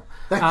 that goal.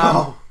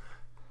 Goal.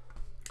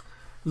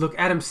 Look,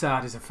 Adam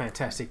Sard is a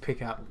fantastic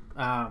pickup.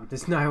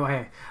 There's no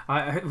way.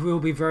 We'll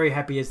be very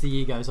happy as the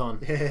year goes on.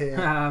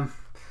 Yeah.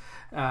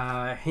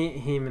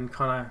 Him and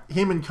Connor.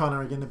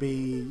 Are going to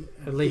be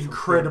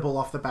incredible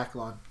off the back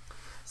line.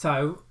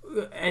 So,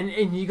 and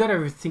you got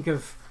to think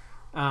of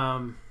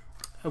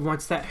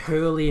once that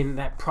Hurley and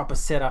that proper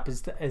setup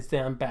is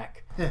down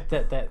back. Yeah.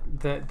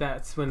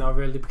 That's when they'll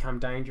really become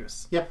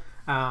dangerous. Yep.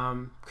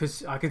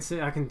 Because I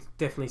can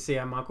definitely see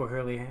how Michael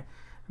Hurley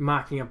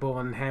marking a ball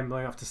and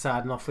handballing off to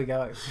Sard and off we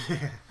go.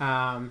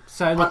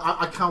 So look,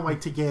 I can't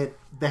wait to get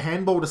the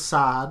handball to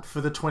Sard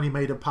for the 20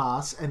 metre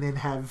pass and then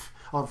have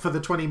for the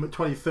 20,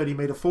 30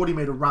 metre, 40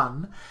 metre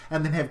run,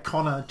 and then have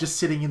Connor just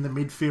sitting in the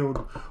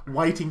midfield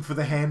waiting for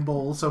the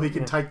handball so he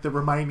can take the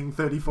remaining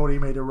 30, 40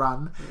 metre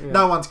run. Yeah.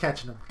 No one's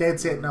catching him. Dead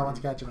set, no one's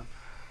catching him.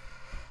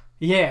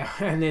 Yeah,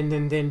 and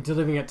then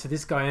delivering it to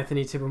this guy,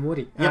 Anthony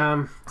Tippamwoody.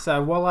 Yep.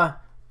 So Waller,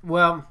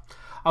 well,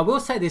 I will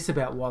say this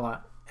about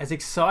Waller. As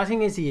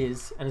exciting as he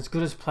is and as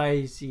good as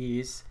plays he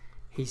is,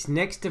 his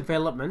next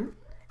development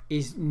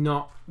is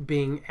not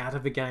being out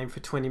of a game for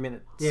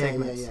 20-minute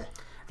segments. Yeah.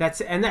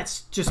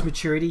 That's just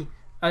maturity.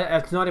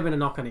 It's not even a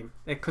knock on him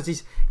because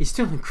he's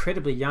still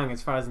incredibly young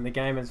as far as in the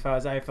game, as far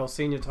as AFL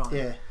senior time.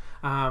 Yeah.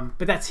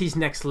 But that's his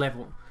next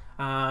level.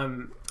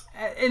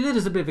 It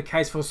is a bit of a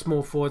case for a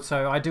small forward,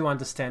 so I do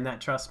understand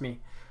that. Trust me.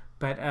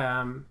 But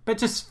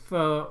just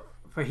for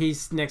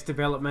his next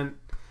development.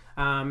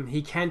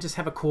 He can just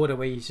have a quarter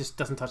where he just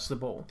doesn't touch the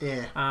ball.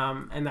 Yeah.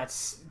 And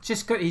that's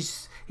just good.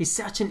 He's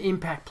such an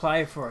impact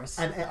player for us.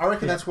 And I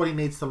reckon that's what he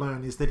needs to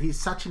learn, is that he's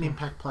such an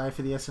impact player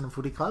for the Essendon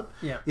Footy Club.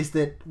 Yeah. Is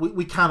that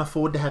we can't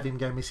afford to have him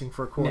go missing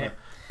for a quarter. Yeah.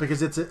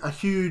 Because it's a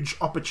huge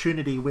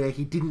opportunity where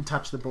he didn't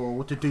touch the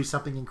ball to do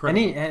something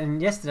incredible.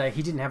 And yesterday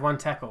he didn't have one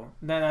tackle.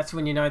 That's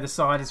when you know the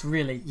side is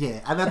really...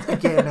 Yeah, and that's,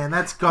 again, man,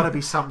 that's got to be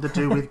something to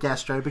do with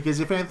Gastro, because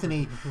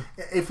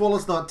if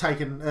Waller's not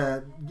taking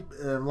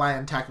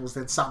laying tackles,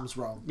 then something's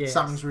wrong. Yeah,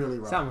 something's really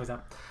wrong. Something was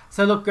up.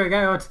 So look, go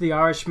on to the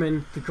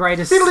Irishman, the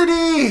greatest sideline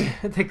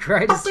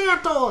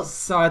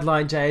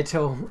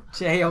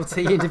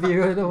JLT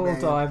interview of all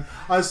time.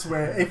 I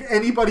swear, if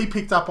anybody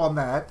picked up on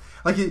that,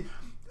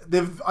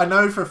 I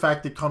know for a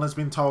fact that Connor's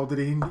been told that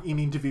in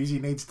interviews he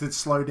needs to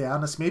slow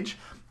down a smidge,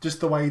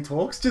 just the way he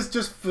talks.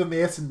 Just from the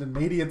Essendon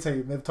media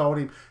team, they've told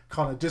him,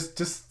 Connor,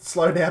 just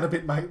slow down a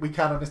bit, mate. We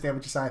can't understand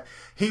what you're saying.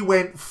 He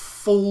went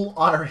full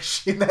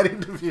Irish in that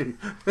interview.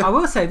 I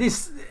will say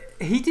this.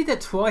 He did that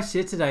twice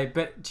yesterday,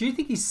 but do you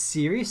think he's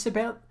serious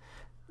about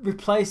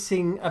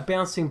replacing a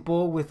bouncing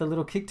ball with a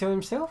little kick to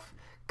himself?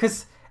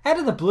 Because out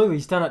of the blue,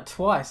 he's done it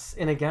twice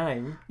in a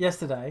game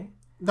yesterday.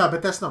 No,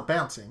 but that's not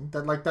bouncing.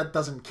 That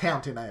doesn't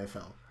count in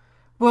AFL.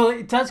 Well,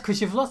 it does,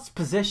 because you've lost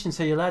possession,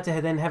 so you're allowed to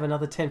then have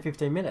another 10,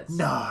 15 minutes.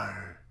 No.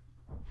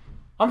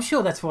 I'm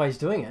sure that's why he's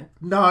doing it.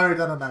 No.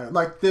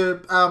 Like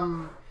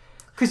the...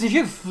 Because if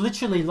you've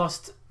literally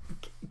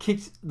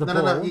kicked the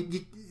ball...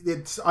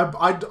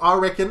 I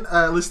reckon,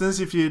 listeners,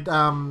 if you'd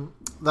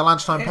the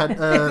lunchtime catch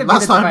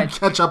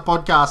up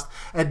podcast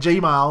at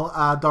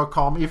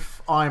gmail.com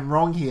if I'm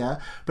wrong here,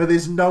 but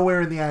there's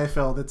nowhere in the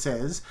AFL that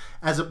saes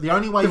the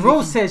only way the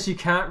rule says you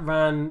can't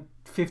run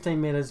 15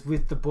 metres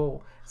with the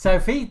ball. So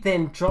if he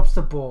then drops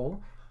the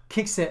ball,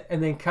 kicks it,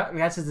 and then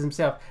catches it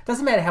himself,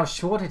 doesn't matter how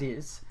short it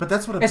is. But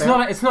that's what it's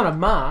not a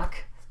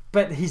mark,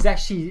 but he's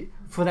actually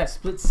for that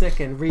split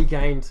second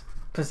regained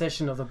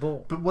possession of the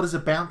ball. But what is a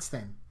bounce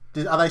then?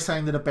 Are they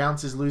saying that a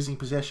bounce is losing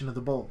possession of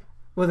the ball?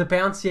 Well, the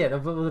bounce, yeah.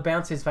 The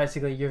bounce is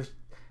basically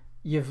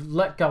you've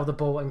let go of the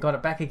ball and got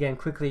it back again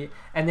quickly,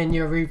 and then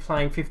you're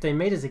replaying 15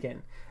 metres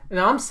again. And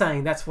I'm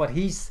saying that's what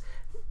has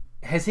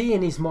he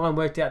in his mind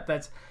worked out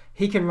that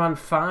he can run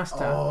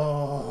faster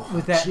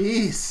with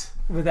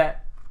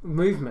that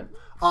movement.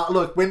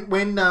 Look,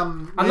 when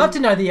I'd love to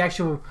know the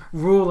actual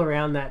rule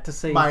around that to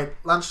see. Mate,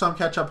 lunchtime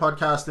catch up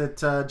podcast at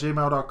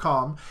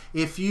gmail.com.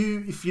 If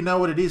you know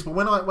what it is, but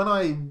when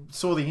I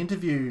saw the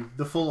interview,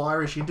 the full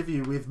Irish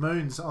interview with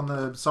Moons on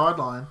the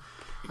sideline,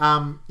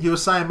 he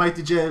was saying, mate,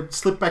 did you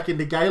slip back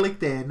into Gaelic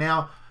there?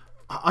 Now,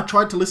 I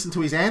tried to listen to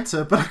his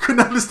answer, but I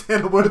couldn't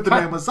understand a word the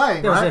man was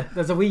saying.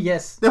 There's a wee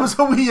yes. There was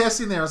a wee yes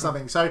in there or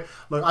something. So,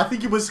 look, I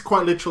think it was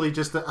quite literally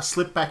just a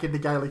slip back into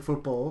Gaelic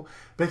football,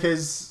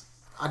 because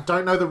I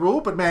don't know the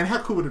rule, but man, how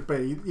cool would it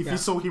be if you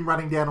saw him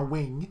running down a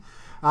wing,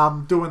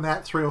 doing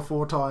that 3 or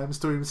 4 times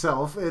to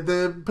himself?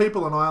 The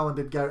people in Ireland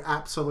would go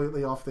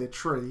absolutely off their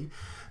tree.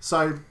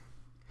 So,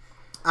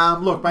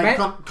 look, mate,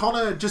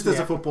 Connor, just as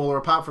a footballer,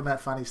 apart from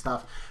that funny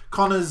stuff,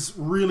 Connor's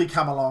really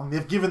come along.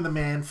 They've given the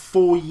man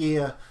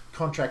 4-year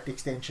contract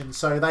extension,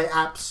 so they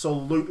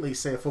absolutely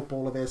see a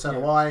footballer there. So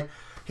do I.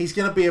 He's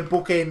going to be a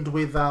bookend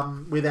with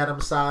Adam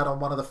Sard on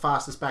one of the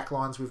fastest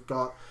backlines we've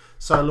got.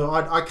 So, look,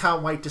 I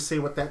can't wait to see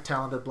what that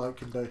talented bloke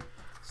can do.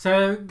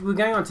 So, we're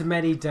going on to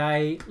Matty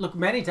Day. Look,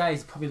 Matty Day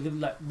is probably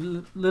a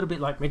little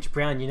bit like Mitch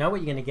Brown. You know what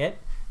you're going to get.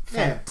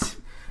 Yeah.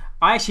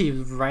 I actually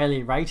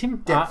really rate him.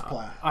 Depth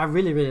player. I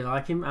really, really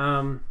like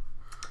him.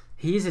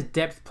 He is a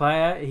depth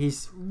player.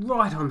 He's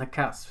right on the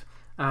cusp.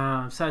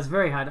 So it's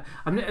very hard.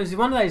 It's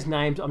one of those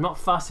names. I'm not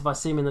fussed if I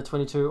see him in the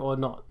 22 or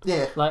not.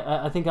 Yeah. Like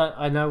I think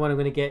I know what I'm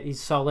going to get.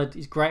 He's solid.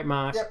 He's great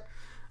mark. Yep.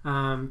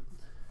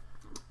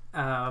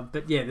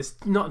 But yeah, there's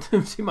not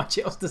too much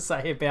else to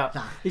say about.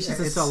 No, he's just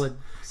a solid.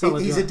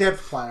 He's guy. A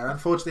depth player.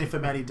 Unfortunately for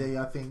Matty D,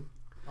 I think.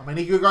 I mean,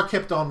 he got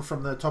kept on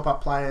from the top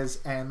up players,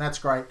 and that's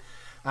great.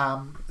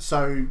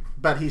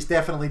 But he's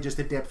definitely just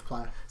a depth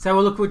player. So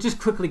we'll just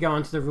quickly go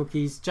on to the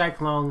rookies. Jake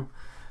Long.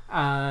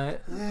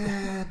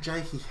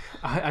 Jakey.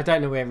 I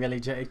don't know where really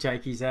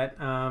Jakey's at.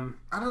 I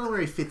don't know where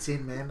he fits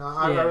in, man.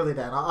 I really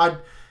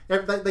don't.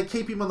 They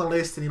keep him on the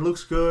list, and he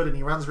looks good, and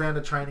he runs around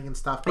to training and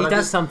stuff. But he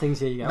does some things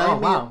here. You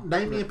go,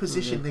 name me a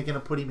position they're going to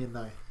put him in,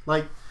 though.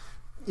 Like,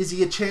 is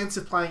he a chance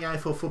of playing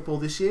AFL football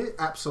this year?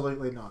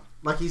 Absolutely not.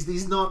 Like,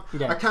 he's not...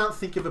 Yeah. I can't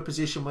think of a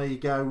position where you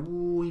go,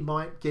 ooh, he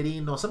might get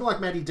in, or something like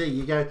Matty D.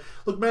 You go,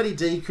 look, Matty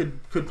D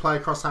could play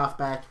across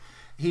half-back.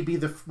 He'd be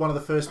one of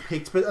the first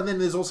picks. And then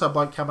there's also a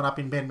bloke coming up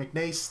in Ben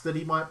McNeese that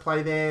he might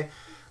play there.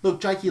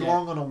 Look, Jakey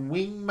Long on a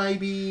wing,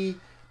 maybe...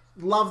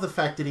 Love the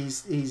fact that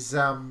he's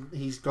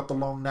got the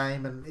long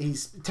name and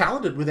he's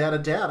talented without a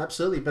doubt,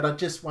 absolutely. But I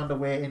just wonder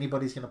where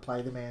anybody's going to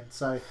play the man.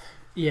 So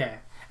yeah,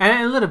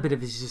 and a little bit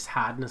of his just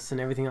hardness and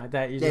everything like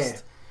that.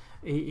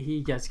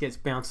 He just gets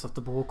bounced off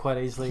the ball quite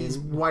easily. He's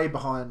way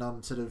behind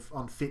on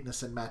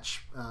fitness and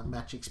match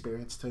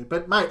experience too.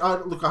 But mate, I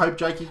hope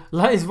Jakey.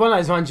 It's one of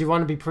those ones you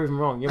want to be proven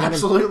wrong.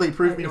 Absolutely,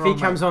 prove me wrong. If he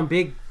comes on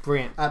big,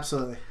 brilliant.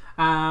 Absolutely.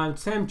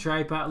 Sam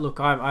Draper. Look,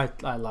 I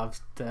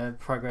love the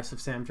progress of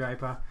Sam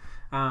Draper.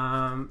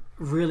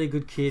 Really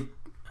good kid.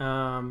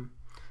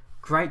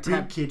 Great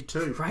tap kid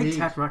too. Great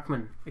tap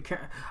ruckman.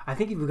 I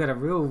think we've got a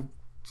real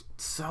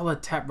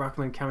solid tap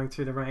ruckman coming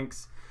through the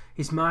ranks.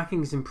 His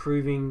marking is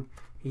improving.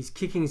 His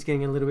kicking is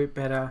getting a little bit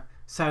better.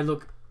 So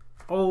look,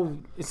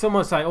 it's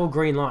almost like all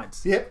green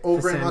lights. Yep, all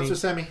green lights for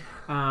Sammy.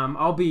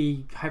 I'll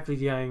be hopefully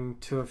going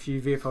to a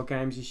few VFL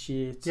games this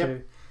year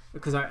too,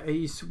 because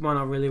he's one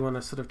I really want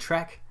to sort of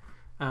track.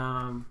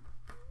 But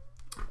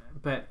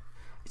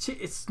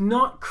it's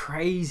not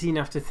crazy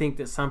enough to think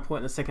that some point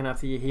in the second half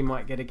of the year he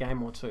might get a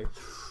game or two.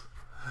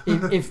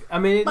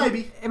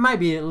 Maybe it may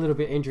be a little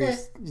bit injury.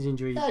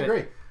 Yeah, I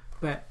agree.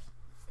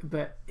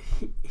 But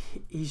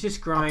he's just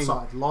growing.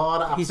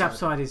 Lot of upside. His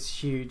upside is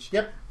huge.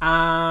 Yep.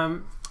 I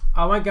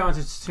won't go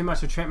into too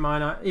much of Trent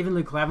Minor. Even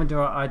Luke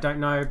Lavender, I don't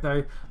know,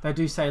 though they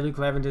do say Luke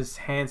Lavender's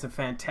hands are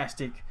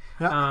fantastic.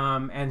 Yep.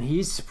 And he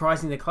is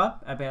surprising the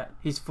club about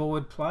his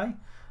forward play.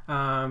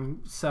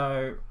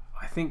 So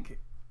I think.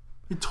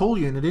 A tall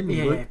unit, isn't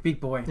he? Yeah, big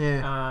boy.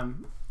 Yeah.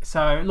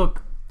 So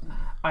look,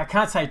 I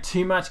can't say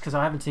too much because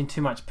I haven't seen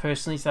too much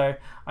personally. So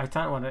I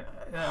don't want to.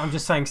 I'm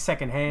just saying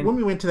second hand. When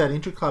we went to that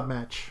intra-club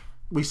match,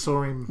 we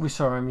saw him.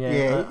 Yeah.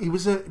 Yeah, he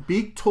was a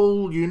big,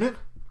 tall unit.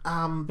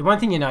 The one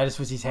thing you noticed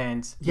was his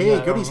hands. Yeah,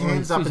 he got his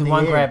hands up in the air.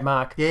 One grab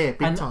mark. Yeah,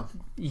 big time.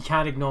 You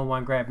can't ignore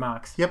one grab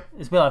marks. Yep.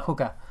 It's a bit like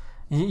hooker.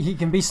 He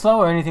can be slow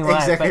or anything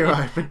like that. Exactly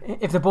right.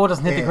 If the ball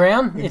doesn't hit the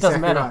ground, it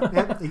doesn't matter. Right.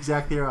 Yep,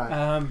 exactly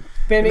right.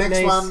 Ben Next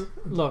McNeese, one,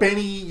 look,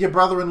 Benny, your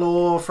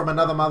brother-in-law from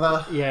another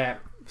mother. Yeah,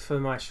 for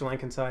my Sri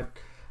Lankan side.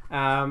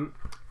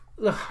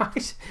 Look,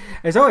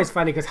 it's always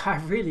funny because I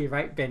really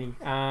rate Benny.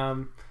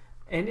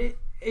 And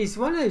he's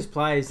one of those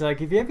players, like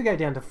if you ever go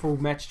down to full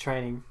match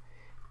training,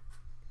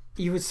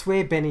 you would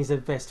swear Benny's the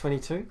best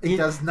 22. He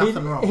does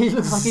nothing wrong. He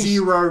looks like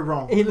Zero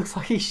wrong. He looks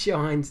like he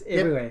shines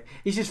everywhere.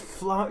 He's just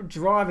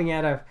driving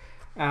out of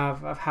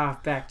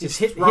half back, just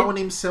throwing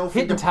himself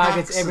hitting into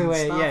targets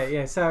everywhere. Stuff.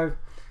 Yeah. So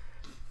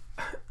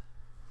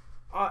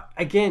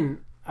again,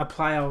 a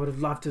player I would have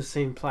loved to have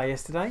seen play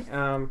yesterday.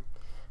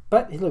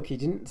 But look, he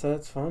didn't, so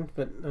that's fine.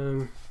 But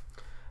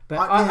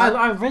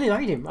I really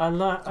like him.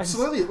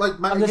 Absolutely,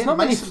 there's not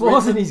many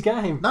flaws in his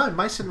game. No,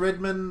 Mason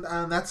Redmond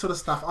and that sort of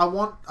stuff. I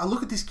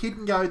look at this kid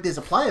and go, "There's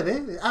a player there.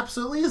 There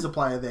absolutely is a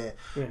player there."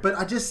 Yeah. But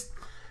as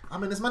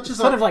much as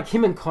sort of like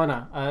him and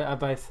Connor are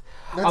both.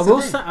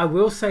 I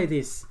will say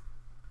this.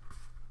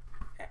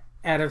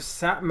 Out of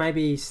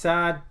maybe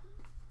Saad,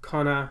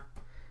 Connor,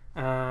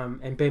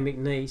 and Ben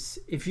McNeese,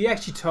 if you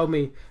actually told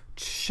me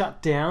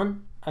shut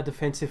down a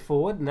defensive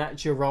forward and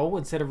that's your role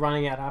instead of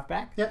running out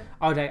halfback,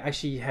 I would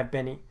actually have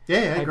Benny.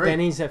 Yeah, I agree.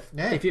 Benny's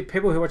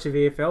people who watch the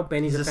VFL,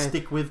 Benny's a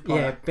stick with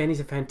player. Yeah, Benny's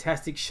a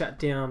fantastic shut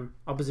down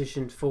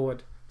opposition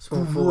forward,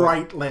 small Great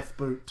forward. Left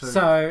boot too.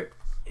 So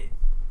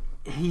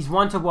he's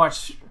one to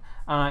watch.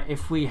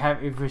 If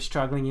we're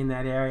struggling in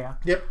that area.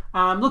 Yep.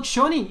 Look,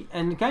 Shawnee,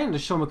 and going to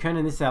Sean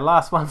McKernan, this is our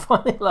last one,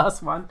 finally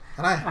last one.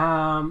 I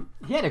know.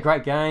 He had a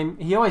great game.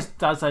 He always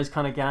does those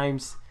kind of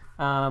games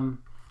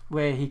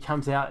where he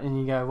comes out and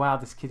you go, wow,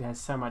 this kid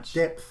has so much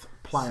depth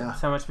player.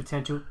 So much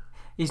potential.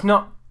 He's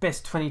not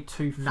best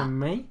 22 for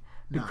me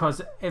because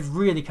it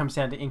really comes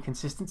down to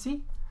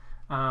inconsistency.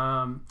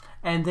 And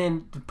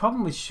then the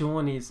problem with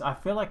Sean is I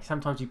feel like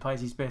sometimes he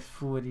plays his best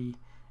footy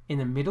in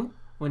the middle.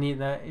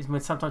 When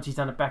sometimes he's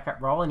done a backup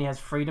role and he has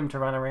freedom to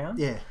run around.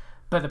 Yeah.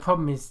 But the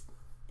problem is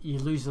you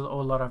lose a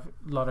lot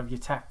of your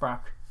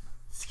tack-bruck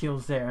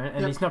skills there,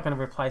 and he's not going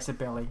to replace a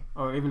Belly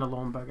or even a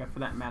Lornberger for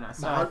that matter.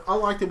 So I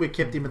like that we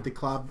kept him at the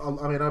club.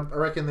 I mean, I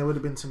reckon there would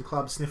have been some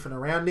clubs sniffing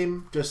around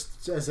him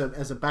just as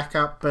a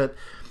backup, but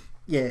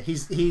yeah,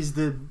 he's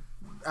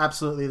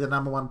absolutely the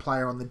number one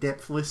player on the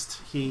depth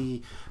list.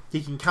 He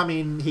can come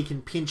in, he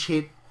can pinch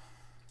hit,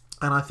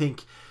 and I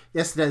think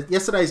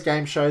yesterday's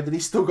game showed that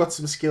he's still got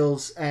some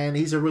skills, and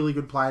he's a really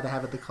good player to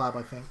have at the club,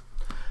 I think.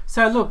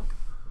 So look,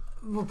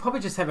 we'll probably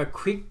just have a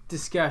quick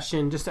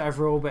discussion just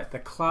overall about the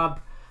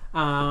club.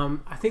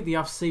 I think the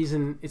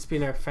off-season, it's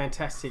been a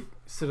fantastic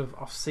sort of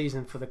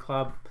off-season for the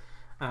club.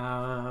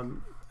 I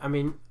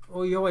mean,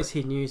 you always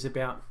hear news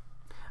about,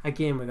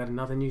 again, we've got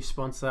another new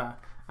sponsor,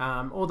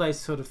 all those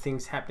sort of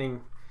things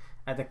happening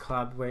at the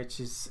club, which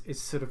is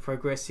sort of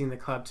progressing the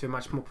club to a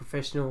much more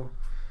professional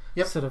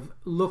sort of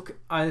look.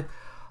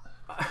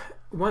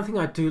 One thing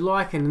I do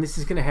like, and this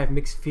is going to have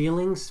mixed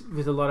feelings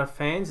with a lot of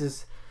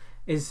fans,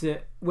 is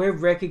that we're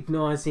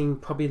recognising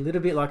probably a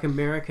little bit like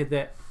America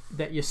that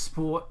your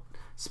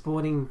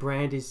sporting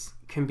brand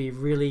can be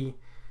really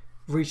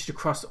reached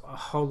across a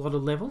whole lot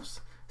of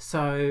levels.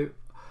 So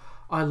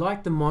I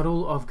like the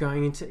model of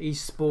going into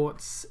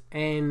esports,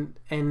 and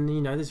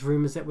you know, there's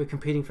rumours that we're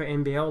competing for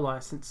NBL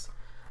license,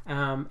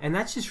 and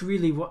that's just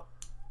really what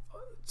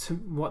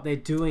they're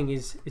doing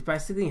is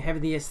basically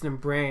having the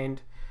Essendon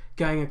brand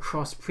going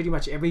across pretty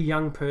much every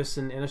young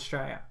person in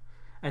Australia,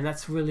 and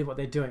that's really what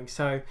they're doing.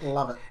 So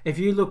love it. If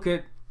you looked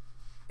at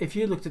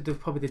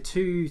probably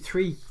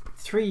the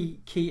three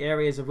key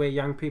areas of where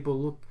young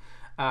people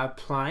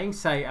playing,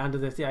 say under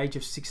the age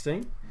of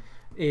 16,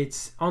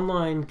 it's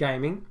online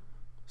gaming.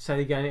 So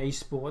they're going to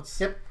esports.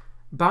 Yep.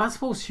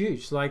 Basketball's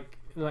huge. Like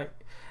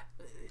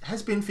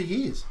has been for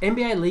years.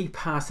 NBA League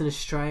Pass in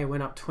Australia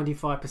went up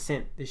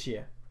 25% this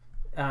year.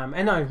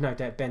 And no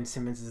doubt Ben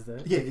Simmons is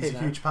he's a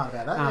huge part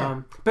about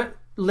that. But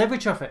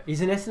leverage off it.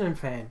 He's an Essendon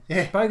fan.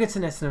 Yeah. Bogut's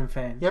an Essendon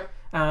fan. Yep.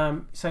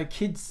 So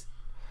kids,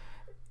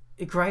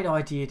 a great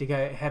idea to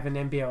go have an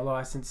NBL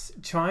license.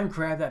 Try and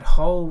grab that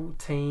whole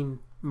teen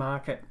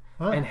market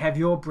and have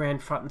your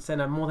brand front and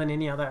center more than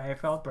any other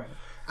AFL brand.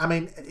 I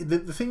mean,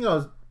 the thing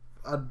I'd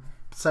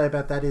say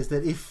about that is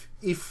that if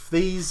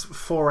these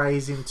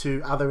forays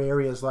into other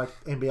areas like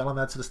NBL and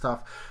that sort of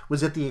stuff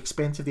was at the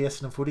expense of the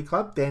Essendon Footy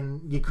Club,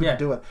 then you couldn't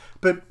do it.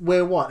 But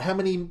we're how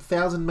many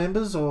thousand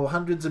members or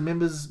hundreds of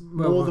members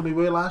more than we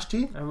were last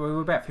year? We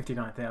were about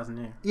 59,000,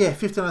 yeah. Yeah,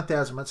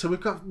 59,000. So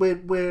we've got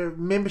where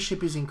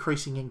membership is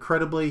increasing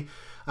incredibly.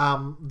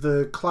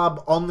 The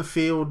club on the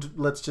field,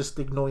 let's just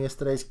ignore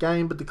yesterday's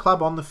game, but the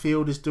club on the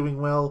field is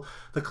doing well.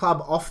 The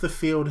club off the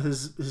field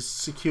has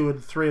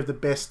secured 3 of the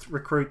best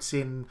recruits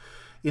in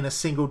a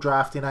single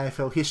draft in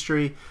AFL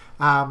history.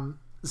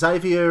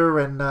 Xavier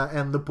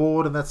and the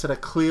board and that are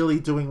clearly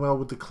doing well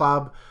with the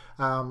club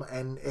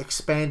and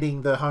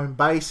expanding the home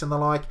base and the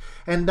like.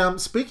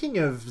 And speaking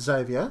of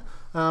Xavier,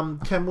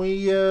 can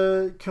we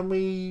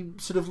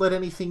sort of let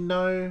anything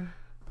know?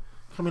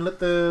 Can we let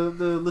the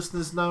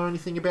listeners know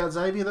anything about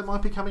Xavier that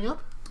might be coming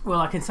up?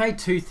 Well, I can say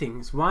 2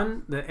 things.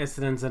 One, that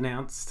Essendon's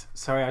announced...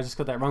 Sorry, I just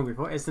got that wrong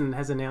before. Essendon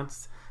has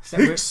announced...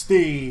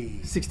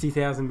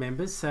 60,000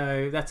 members,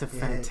 so that's a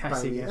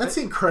fantastic effort. That's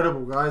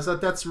incredible, guys.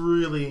 That's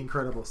really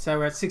incredible. So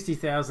we're at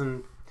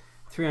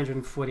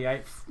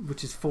 60,348,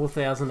 which is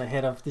 4,000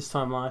 ahead of this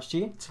time last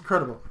year. It's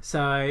incredible.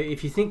 So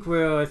if you think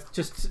we're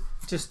just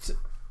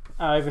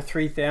over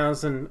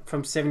 3,000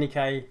 from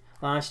 70k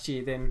last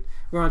year, then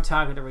we're on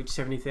target to reach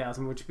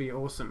 70,000, which would be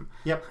awesome.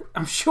 Yep.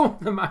 I'm sure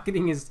the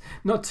marketing is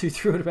not too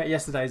thrilled about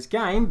yesterday's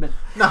game, but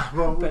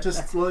we'll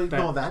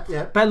ignore that.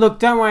 Yeah. But look,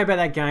 don't worry about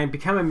that game.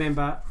 Become a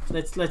member.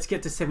 Let's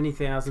get to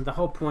 70,000. The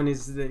whole point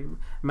is to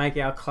make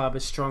our club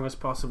as strong as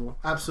possible.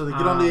 Absolutely.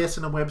 Get on the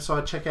Essendon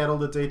website. Check out all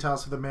the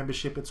details for the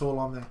membership. It's all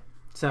on there.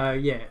 So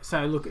yeah.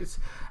 So look, it's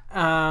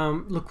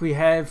we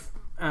have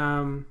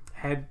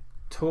had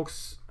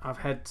talks. I've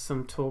had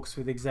some talks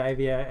with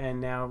Xavier and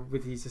now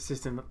with his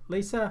assistant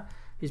Lisa.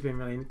 He's been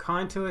really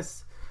kind to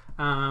us.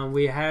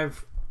 We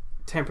have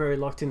temporarily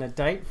locked in a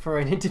date for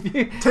an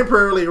interview.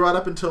 Temporarily, right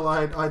up until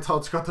I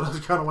told Scott that I was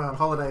going away on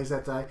holidays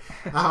that day.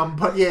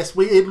 But yes,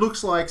 it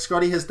looks like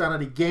Scotty has done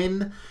it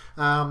again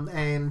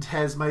and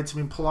has made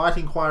some polite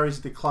inquiries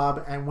at the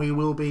club, and we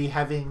will be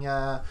having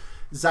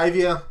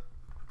Xavier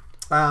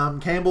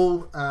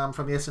Campbell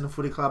from the Essendon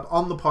Footy Club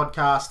on the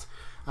podcast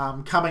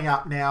coming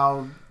up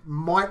now.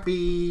 Might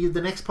be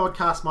the next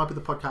podcast, might be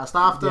the podcast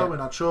after, we're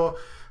not sure.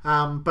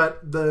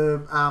 But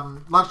the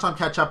lunchtime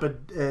catch up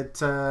at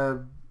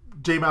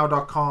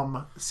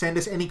gmail.com. Send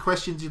us any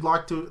questions you'd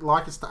like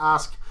us to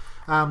ask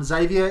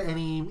Xavier,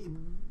 any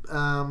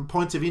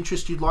points of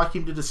interest you'd like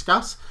him to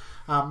discuss.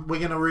 We're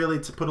going to really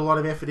put a lot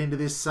of effort into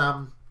this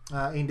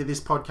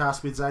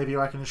podcast with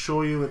Xavier. I can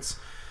assure you it's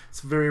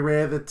very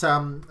rare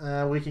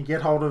that we can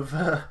get hold of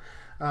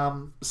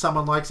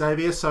someone like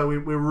Xavier, so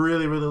we're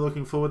really, really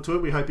looking forward to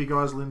it. We hope you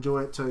guys will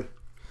enjoy it too.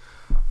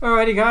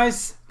 Alrighty,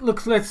 guys.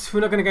 Look, we're not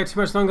going to go too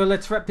much longer.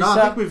 Let's wrap this up.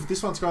 I think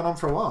this one's gone on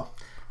for a while.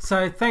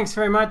 So thanks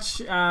very much.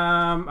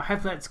 Hopefully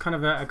that's kind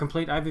of a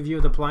complete overview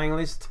of the playing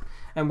list.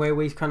 and where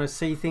we kind of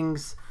see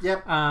things.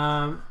 Yep.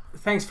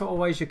 Thanks for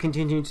always your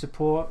continued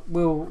support.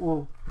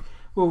 We'll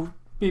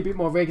be a bit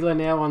more regular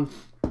now on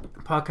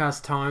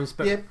podcast times.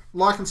 But yep.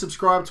 Like and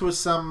subscribe to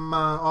us on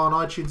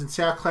iTunes and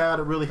SoundCloud.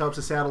 It really helps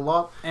us out a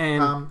lot.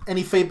 And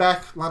any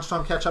feedback,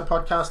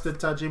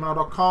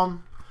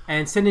 lunchtimecatchuppodcast@gmail.com.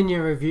 And send in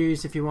your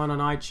reviews if you want on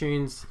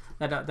iTunes.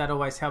 That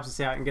always helps us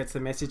out and gets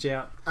the message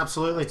out.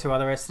 Absolutely. To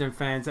other Essendon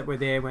fans that we're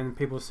there when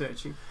people are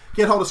searching.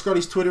 Get hold of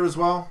Scotty's Twitter as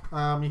well.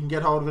 You can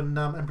get hold of it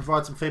and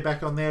provide some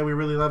feedback on there. We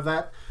really love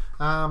that.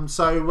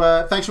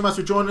 So thanks very much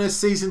for joining us.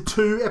 Season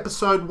 2,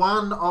 Episode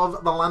 1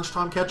 of the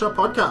Lunchtime Catch-Up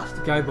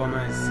Podcast. Go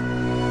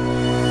Bombers.